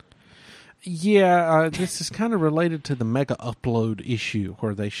sure. Yeah, this is kind of related to the Mega Upload issue,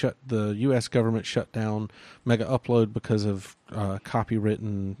 where the U.S. government shut down Mega Upload because of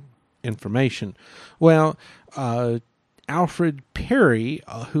copywritten information. Well, Alfred Perry,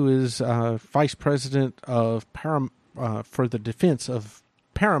 who is vice president of for the defense of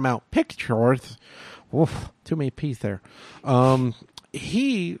Paramount Pictures, too many P's there.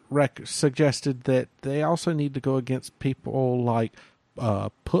 He suggested that they also need to go against people like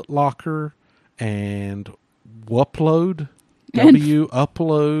Putlocker and Wupload,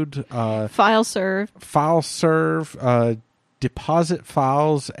 W-Upload, FileServe, Deposit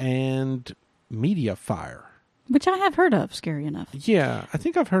Files, and MediaFire. Which I have heard of, scary enough. Yeah, I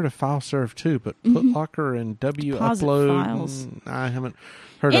think I've heard of FileServe too, but Putlocker and W-Upload, I haven't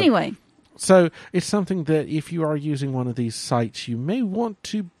heard of. Anyway. So it's something that if you are using one of these sites, you may want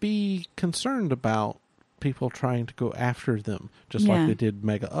to be concerned about people trying to go after them, just like they did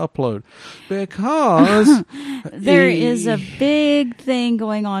Mega Upload. Because there is a big thing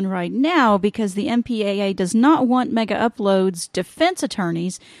going on right now because the MPAA does not want Mega Upload's defense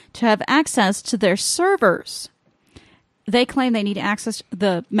attorneys to have access to their servers. They claim they need access,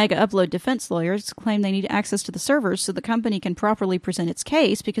 the Mega Upload defense lawyers claim they need access to the servers so the company can properly present its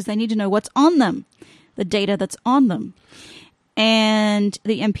case because they need to know what's on them, the data that's on them. And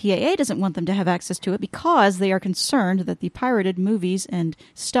the MPAA doesn't want them to have access to it because they are concerned that the pirated movies and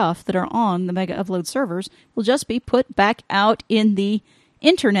stuff that are on the Mega Upload servers will just be put back out in the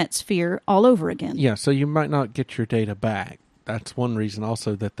internet sphere all over again. Yeah, so you might not get your data back. That's one reason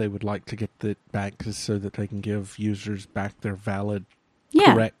also that they would like to get it back, is so that they can give users back their valid,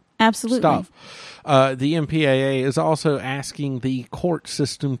 correct stuff. The MPAA is also asking the court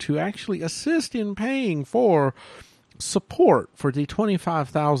system to actually assist in paying for support for the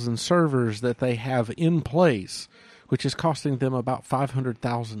 25,000 servers that they have in place, which is costing them about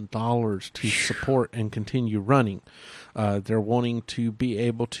 $500,000 to support and continue running. They're wanting to be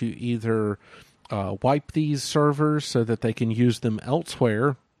able to either wipe these servers so that they can use them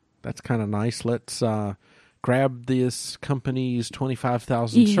elsewhere. That's kind of nice. Let's grab this company's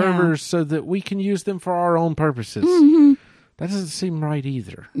 25,000 servers so that we can use them for our own purposes. That doesn't seem right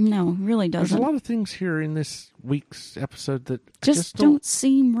either. No, really doesn't. There's a lot of things here in this week's episode that just don't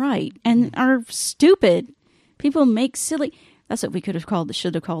seem right and are stupid. People make silly... That's what we should have called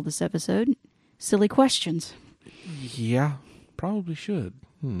this episode. Silly questions. Yeah, probably should.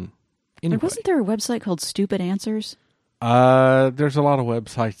 Anyway. Wasn't there a website called Stupid Answers? There's a lot of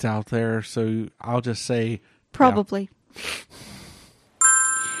websites out there, so I'll just say... Probably.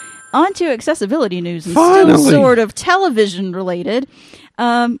 On to accessibility news and Finally. still sort of television related.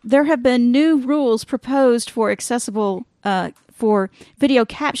 There have been new rules proposed for accessible for video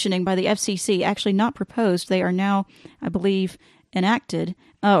captioning by the FCC. Actually, not proposed. They are now, I believe, enacted,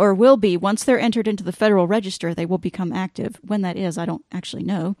 or will be. Once they're entered into the Federal Register, they will become active. When that is, I don't actually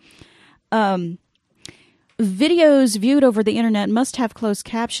know. Videos viewed over the internet must have closed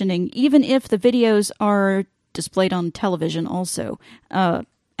captioning, even if the videos are displayed on television also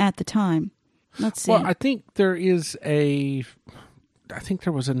at the time. Let's see. Well, I think there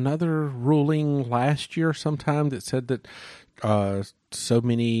was another ruling last year sometime that said that so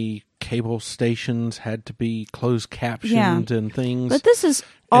many cable stations had to be closed captioned and things. But this is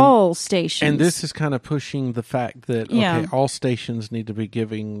all stations. And this is kind of pushing the fact that, okay, all stations need to be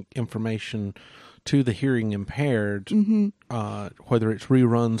giving information to the hearing impaired, whether it's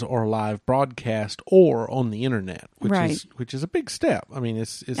reruns or live broadcast or on the internet, which is a big step. I mean,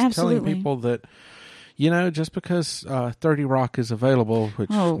 it's telling people that, just because 30 Rock is available, which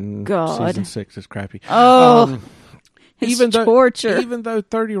season 6 is crappy. Torture. Even though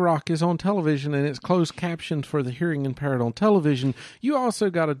 30 Rock is on television and it's closed captioned for the hearing impaired on television, you also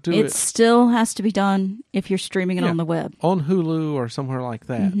got to do it. It still has to be done if you're streaming it on the web. On Hulu or somewhere like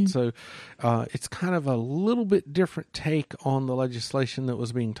that. So it's kind of a little bit different take on the legislation that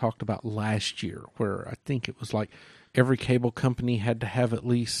was being talked about last year, where I think it was like every cable company had to have at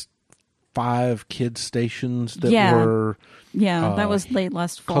least 5 kids stations that were that was late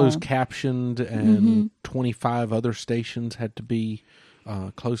last fall, closed captioned, and 25 other stations had to be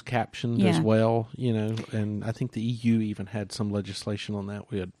closed captioned as well, and I think the EU even had some legislation on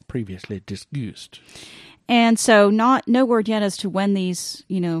that we had previously discussed. And so no word yet as to when these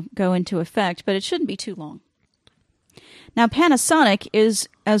go into effect, but it shouldn't be too long. Now Panasonic is,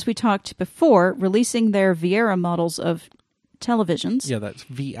 as we talked before, releasing their Viera models of televisions. Yeah, that's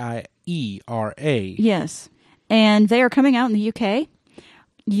VIERA. Yes. And they are coming out in the UK.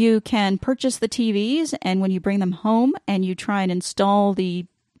 You can purchase the TVs, and when you bring them home and you try and install the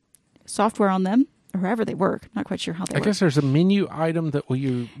software on them, or however they work, not quite sure how they work. I guess there's a menu item that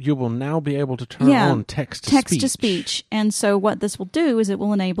you will now be able to turn on text-to-speech. Text-to-speech. And so what this will do is it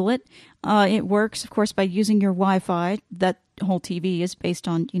will enable it. It works, of course, by using your Wi-Fi. That whole TV is based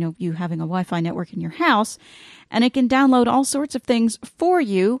on, you having a Wi-Fi network in your house. And it can download all sorts of things for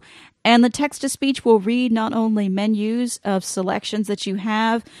you. And the text-to-speech will read not only menus of selections that you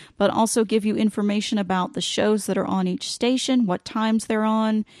have, but also give you information about the shows that are on each station, what times they're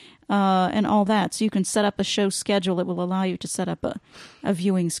on, and all that. So you can set up a show schedule. It will allow you to set up a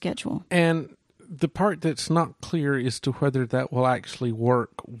viewing schedule. And the part that's not clear is to whether that will actually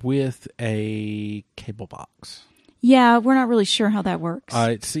work with a cable box. Yeah, we're not really sure how that works.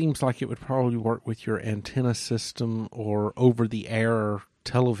 It seems like it would probably work with your antenna system or over-the-air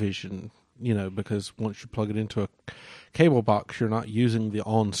television, because once you plug it into a cable box, you're not using the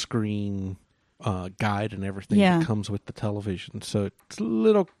on-screen guide and everything that comes with the television. So it's a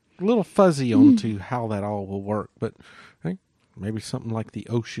little fuzzy onto how that all will work, but I think maybe something like the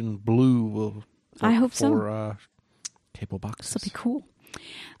Ocean Blue will. I hope for cable boxes. This will be cool.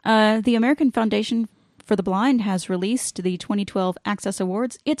 The American Foundation for the Blind has released the 2012 Access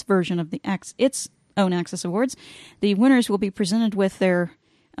Awards, its version of its own Access Awards. The winners will be presented with their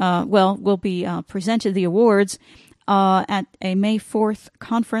presented the awards at a May 4th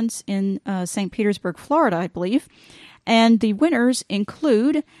conference in St. Petersburg, Florida, I believe. And the winners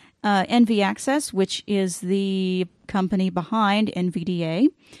include NV Access, which is the company behind NVDA,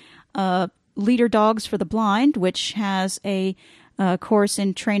 Leader Dogs for the Blind, which has a course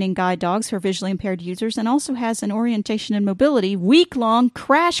in training guide dogs for visually impaired users, and also has an orientation and mobility week-long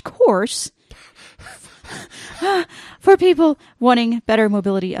crash course for people wanting better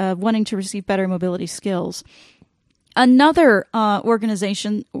mobility, wanting to receive better mobility skills. Another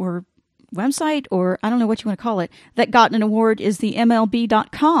organization or website, or I don't know what you want to call it, that got an award is the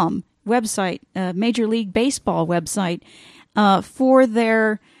MLB.com website, Major League Baseball website, for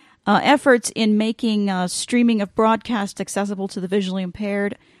their efforts in making streaming of broadcast accessible to the visually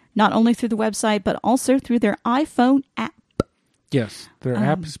impaired, not only through the website, but also through their iPhone app. Yes, their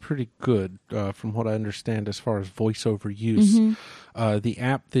app is pretty good, from what I understand, as far as voiceover use. The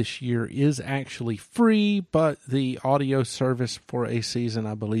app this year is actually free, but the audio service for a season,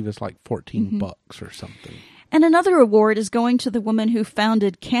 I believe, is like $14 or something. And another award is going to the woman who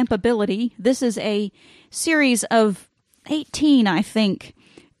founded Campability. This is a series of 18, I think,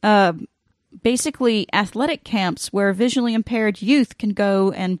 basically athletic camps where visually impaired youth can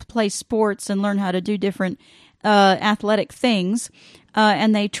go and play sports and learn how to do different athletic things.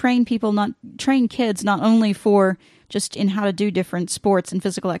 And they train kids not only for just in how to do different sports and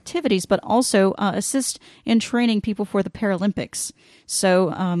physical activities, but also assist in training people for the Paralympics.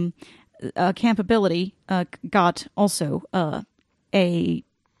 So Campability got also a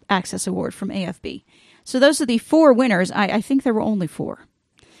Access Award from AFB. So those are the 4 winners. I think there were only 4.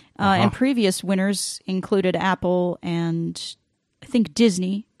 And previous winners included Apple and I think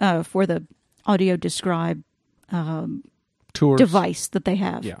Disney for the audio describe Tours. Device that they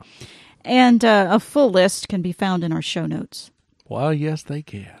have. Yeah. And a full list can be found in our show notes. Well, yes, they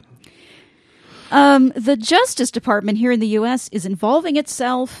can. The Justice Department here in the U.S. is involving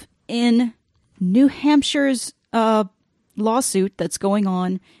itself in New Hampshire's lawsuit that's going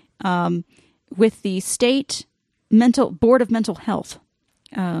on with the state Board of Mental Health.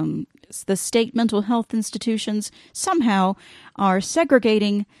 The state mental health institutions somehow are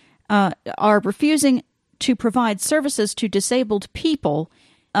segregating, are refusing to provide services to disabled people.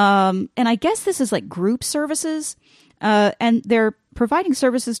 And I guess this is like group services. And they're providing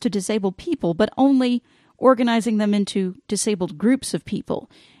services to disabled people, but only organizing them into disabled groups of people.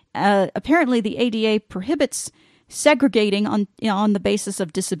 Apparently, the ADA prohibits segregating on the basis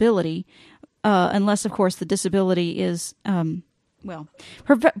of disability, unless, of course, the disability is...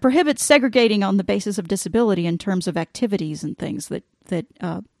 prohibits segregating on the basis of disability in terms of activities and things that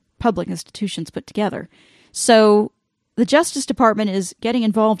public institutions put together. So the Justice Department is getting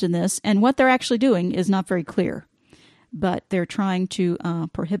involved in this, and what they're actually doing is not very clear. But they're trying to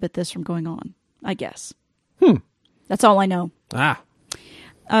prohibit this from going on, I guess. That's all I know.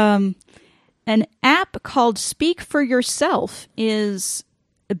 An app called Speak for Yourself is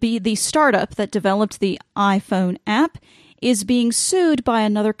the startup that developed the iPhone app is being sued by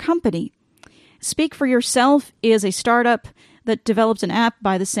another company. Speak for Yourself is a startup that developed an app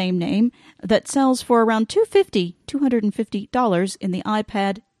by the same name that sells for around $250 in the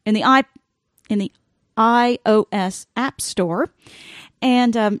iOS App Store,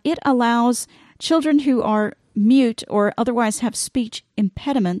 and it allows children who are mute or otherwise have speech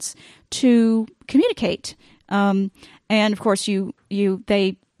impediments to communicate. And of course,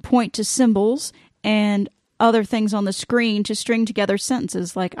 they point to symbols and other things on the screen to string together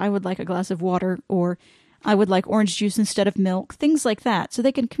sentences like, I would like a glass of water, or I would like orange juice instead of milk, things like that, so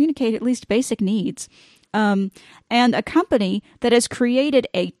they can communicate at least basic needs. And a company that has created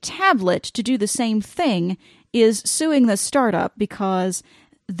a tablet to do the same thing is suing the startup because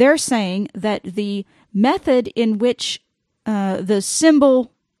they're saying that the method in which the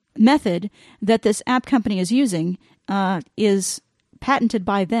symbol method that this app company is using is patented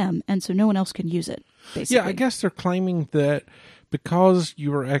by them, and so no one else can use it, basically. Yeah, I guess they're claiming that because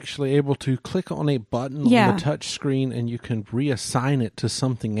you were actually able to click on a button on the touch screen and you can reassign it to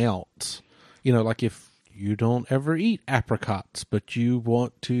something else. You know, like if you don't ever eat apricots, but you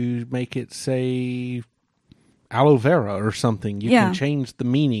want to make it say aloe vera or something, you can change the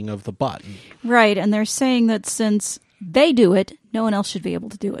meaning of the button. Right, and they're saying that since they do it, no one else should be able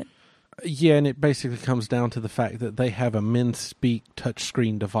to do it. Yeah, and it basically comes down to the fact that they have a MenSpeak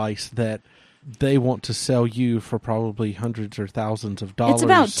touchscreen device that they want to sell you for probably hundreds or thousands of dollars. It's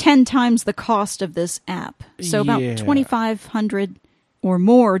about 10 times the cost of this app. So about $2,500 or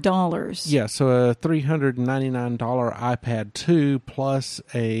more dollars. Yeah, so a $399 iPad 2 plus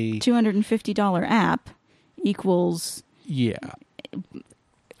a $250 app equals... Yeah.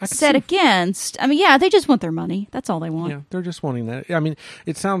 Set against... I mean, yeah, they just want their money. That's all they want. Yeah, they're just wanting that. I mean,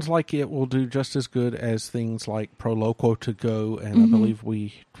 it sounds like it will do just as good as things like ProLoco To Go, and I believe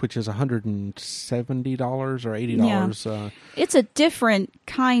which is $170 or $80. Yeah. It's a different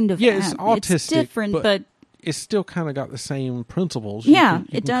kind of app. It's autistic, it's different, but it's still kind of got the same principles.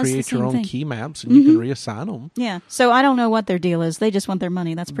 It does create your own thing. key maps, and you can reassign them. Yeah, so I don't know what their deal is. They just want their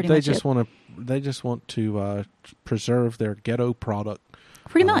money. That's pretty much it. They just want to preserve their ghetto product.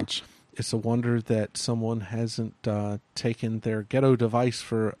 Pretty much. It's a wonder that someone hasn't taken their ghetto device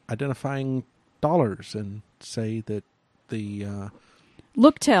for identifying dollars and say that the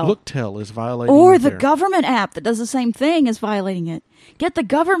Looktel is violating or the government app that does the same thing is violating it. Get the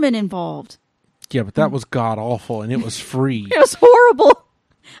government involved. Yeah, but that was god awful, and it was free. It was horrible.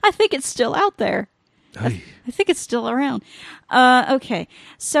 I think it's still out there. I think it's still around. Okay,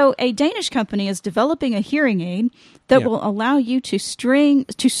 so a Danish company is developing a hearing aid that will allow you to stream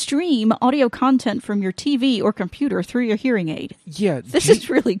audio content from your TV or computer through your hearing aid. Yeah. This is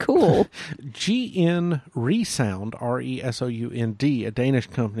really cool. GN Resound, RESOUND, a Danish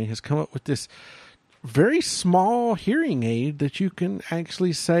company, has come up with this very small hearing aid that you can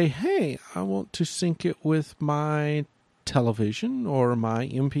actually say, hey, I want to sync it with my television or my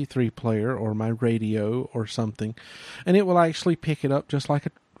MP3 player or my radio or something, and it will actually pick it up just like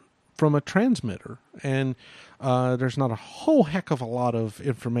from a transmitter. And there's not a whole heck of a lot of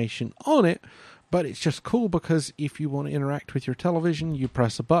information on it, but it's just cool because if you want to interact with your television, you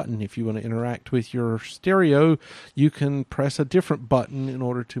press a button. If you want to interact with your stereo, you can press a different button in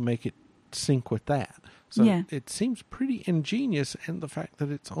order to make it sync with that. So it seems pretty ingenious, and the fact that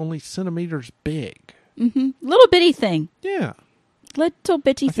it's only centimeters big. Mm-hmm. Little bitty thing. Yeah. Little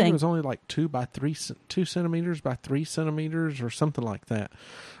bitty I think thing. it was only like 2 centimeters by 3 centimeters or something like that.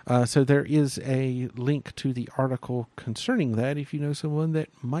 So there is a link to the article concerning that if you know someone that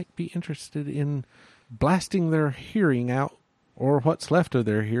might be interested in blasting their hearing out or what's left of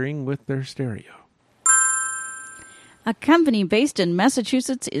their hearing with their stereo. A company based in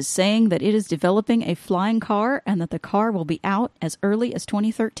Massachusetts is saying that it is developing a flying car and that the car will be out as early as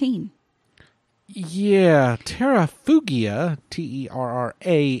 2013. Yeah, Terrafugia, Terrafugia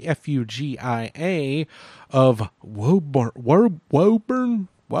of Woburn,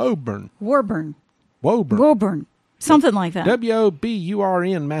 something like that.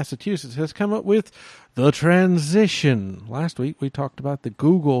 Woburn, Massachusetts, has come up with the transition. Last week we talked about the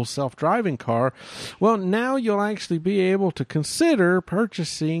Google self-driving car. Well, now you'll actually be able to consider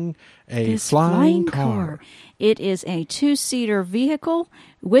purchasing this flying car. It is a 2-seater vehicle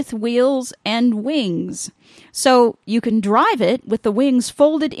with wheels and wings. So you can drive it with the wings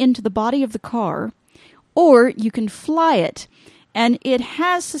folded into the body of the car, or you can fly it. And it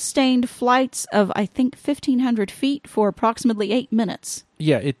has sustained flights of, I think, 1,500 feet for approximately 8 minutes.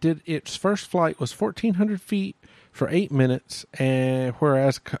 Yeah, it did. Its first flight was 1,400 feet for 8 minutes, and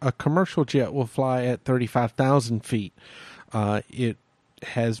whereas a commercial jet will fly at 35,000 feet. It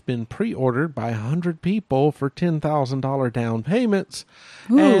has been pre-ordered by 100 people for $10,000 down payments,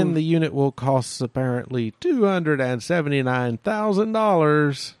 and the unit will cost apparently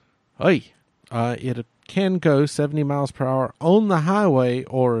 $279,000. Hey, it can go 70 miles per hour on the highway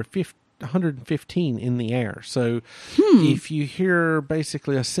or 115 in the air. So if you hear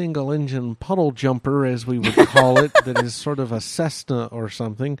basically a single engine puddle jumper, as we would call it, that is sort of a Cessna or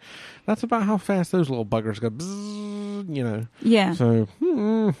something, that's about how fast those little buggers go. Bzzz, you know. Yeah. So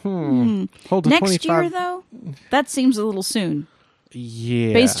hold next year, though, that seems a little soon.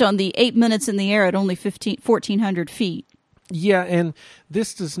 Yeah. Based on the 8 minutes in the air at only 1,400 feet. Yeah, and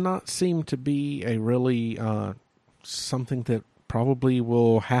this does not seem to be a really something that probably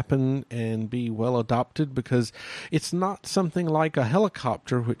will happen and be well adopted, because it's not something like a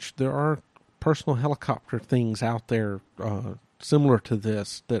helicopter, which there are personal helicopter things out there similar to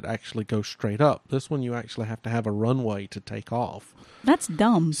this that actually go straight up. This one you actually have to have a runway to take off. That's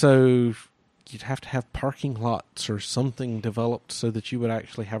dumb. So you'd have to have parking lots or something developed so that you would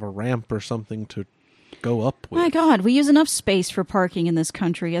actually have a ramp or something to go up with. My God, we use enough space for parking in this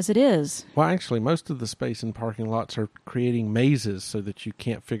country as it is. Well, actually, most of the space in parking lots are creating mazes so that you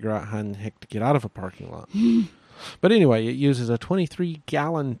can't figure out how in the heck to get out of a parking lot. But anyway, it uses a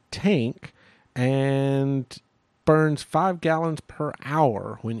 23-gallon tank and burns 5 gallons per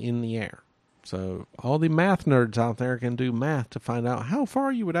hour when in the air. So all the math nerds out there can do math to find out how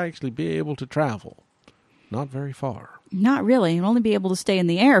far you would actually be able to travel. Not very far. Not really. You'd only be able to stay in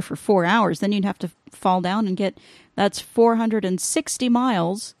the air for 4 hours. Then you'd have to fall down and that's 460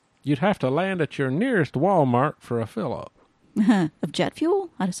 miles. You'd have to land at your nearest Walmart for a fill-up. Of jet fuel?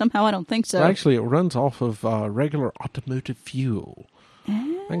 Somehow I don't think so. Actually, it runs off of regular automotive fuel.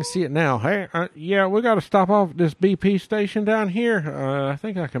 I can see it now. Hey, yeah, we got to stop off at this BP station down here. I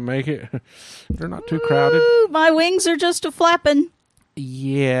think I can make it. They're not too crowded. My wings are just a-flapping.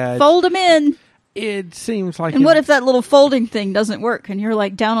 Yeah. Fold them in. It seems like... And what if that little folding thing doesn't work and you're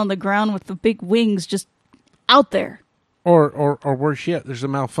like down on the ground with the big wings just out there? Or worse yet, there's a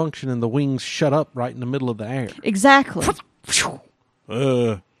malfunction and the wings shut up right in the middle of the air. Exactly. I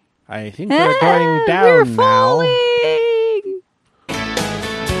think we're going down we're now. Falling.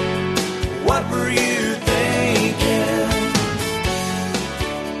 What were you thinking?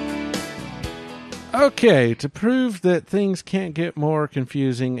 Okay, to prove that things can't get more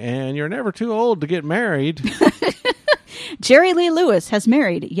confusing and you're never too old to get married... Jerry Lee Lewis has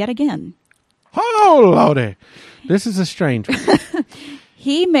married yet again. Oh, Lordy. This is a strange one.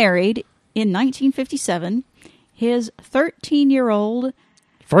 He married in 1957 his 13-year-old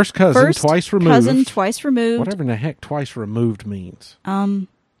First cousin, twice removed. Whatever in the heck twice removed means.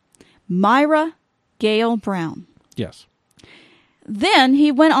 Myra Gail Brown. Yes. Then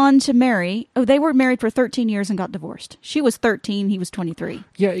he went on to marry... Oh, they were married for 13 years and got divorced. She was 13. He was 23.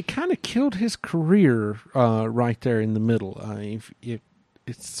 Yeah, it kind of killed his career right there in the middle.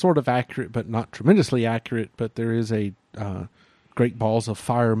 It's sort of accurate, but not tremendously accurate. But there is a Great Balls of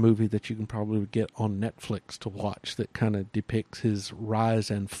Fire movie that you can probably get on Netflix to watch that kind of depicts his rise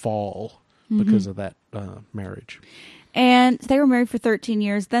and fall because of that marriage. And they were married for 13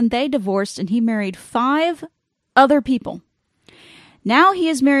 years. Then they divorced, and he married 5 other people. Now he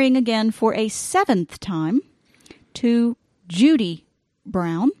is marrying again for a 7th time to Judy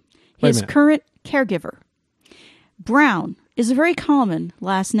Brown, his current caregiver. Brown is a very common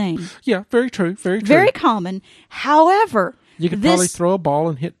last name. Yeah, very true. Very true. Very common. However, you could probably throw a ball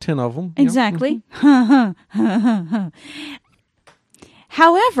and hit 10 of them. Exactly.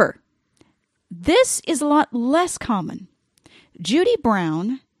 However, this is a lot less common. Judy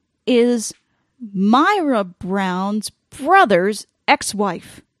Brown is Myra Brown's brother's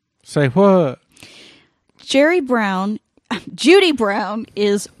ex-wife. Say what? Judy Brown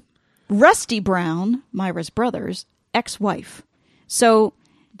is Rusty Brown, Myra's brother's ex-wife. So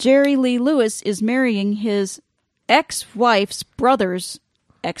Jerry Lee Lewis is marrying his ex-wife's brother's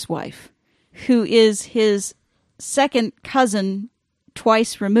ex-wife, who is his second cousin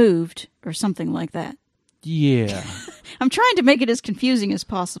twice removed, or something like that. Yeah. I'm trying to make it as confusing as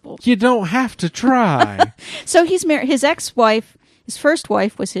possible. You don't have to try. So he's married. His ex-wife, his first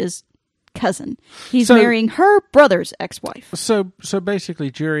wife, was his cousin. He's marrying her brother's ex-wife. So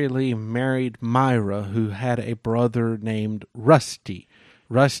basically, Jerry Lee married Myra, who had a brother named Rusty.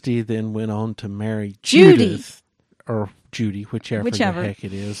 Rusty then went on to marry Judith, or Judy, whichever the heck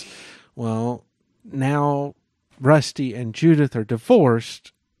it is. Well, now Rusty and Judith are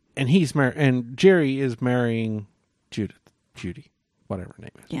divorced, and and Jerry is marrying Judy, whatever her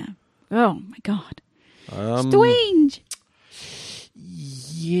name is. Yeah. Oh my God. Strange.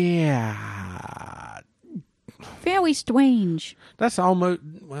 Yeah. Very strange. That's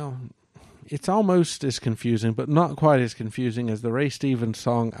it's almost as confusing, but not quite as confusing as the Ray Stevens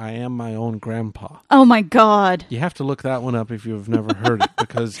song, I Am My Own Grandpa. Oh my God. You have to look that one up if you've never heard it,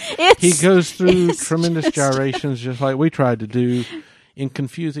 because he goes through tremendous gyrations, just like we tried to do, in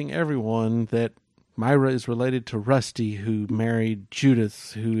confusing everyone that Myra is related to Rusty, who married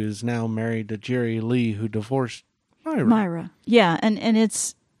Judith, who is now married to Jerry Lee, who divorced Myra. Yeah, and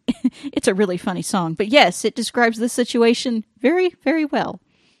it's it's a really funny song. But yes, it describes the situation very, very well.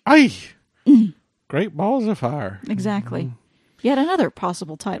 Aye. Great Balls of Fire. Exactly. Yet another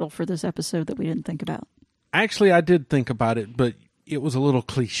possible title for this episode that we didn't think about. Actually, I did think about it, but it was a little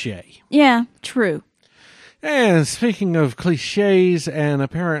cliche. Yeah, true. And speaking of cliches, and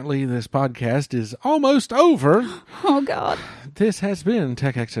apparently this podcast is almost over. Oh, God. This has been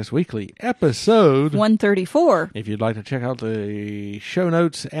Tech Access Weekly, episode 134. If you'd like to check out the show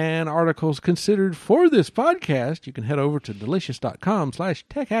notes and articles considered for this podcast, you can head over to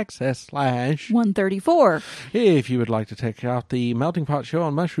delicious.com/techaccess/134. If you would like to check out the Melting Pot Show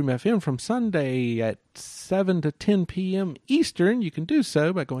on Mushroom FM from Sunday at 7 to 10 p.m. Eastern, you can do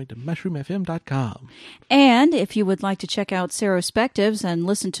so by going to mushroomfm.com. And if you would like to check out SeroSpectives and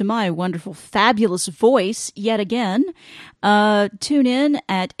listen to my wonderful, fabulous voice yet again, tune in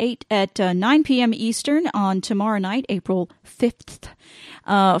at 9 p.m. Eastern on tomorrow night, April 5th,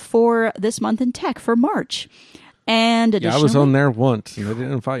 for This Month in Tech for March. And I was on there once, and they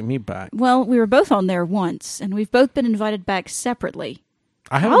didn't invite me back. Well, we were both on there once, and we've both been invited back separately.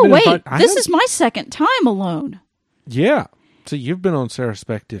 This is my second time alone. Yeah. So you've been on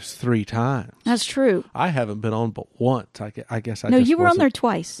SeroSpectives 3 times. That's true. I haven't been on but once. I guess No, you were on there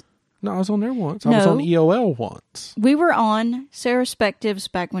twice. No, I was on there once. I was on EOL once. We were on SeroSpectives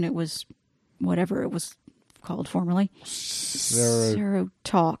back when it was whatever it was called formerly. Sero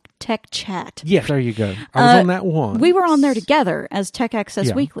Talk, Tech Chat. Yeah, there you go. I was on that one. We were on there together as Tech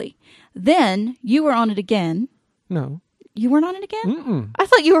Access Weekly. Then you were on it again. No. You weren't on it again? Mm-mm. I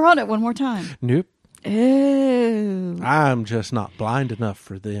thought you were on it one more time. Nope. Oh. I'm just not blind enough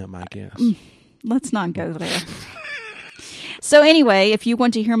for them, I guess. Let's not go there. So anyway, if you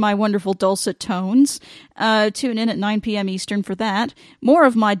want to hear my wonderful dulcet tones, tune in at 9 p.m. Eastern for that. More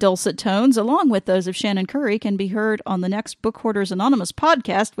of my dulcet tones, along with those of Shannon Curry, can be heard on the next Book Hoarders Anonymous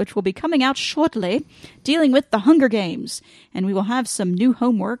podcast, which will be coming out shortly, dealing with the Hunger Games. And we will have some new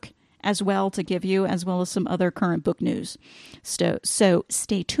homework as well to give you, as well as some other current book news. So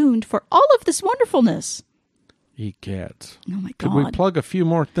stay tuned for all of this wonderfulness. Ye cats. Oh my God. Could we plug a few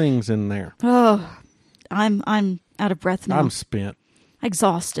more things in there? Oh, I'm out of breath now. I'm spent.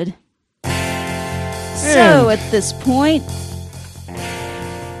 Exhausted. So at this point,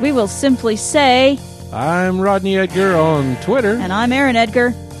 we will simply say, I'm Rodney Edgar on Twitter. And I'm Erin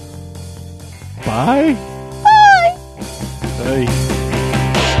Edgar. Bye. Bye. Bye.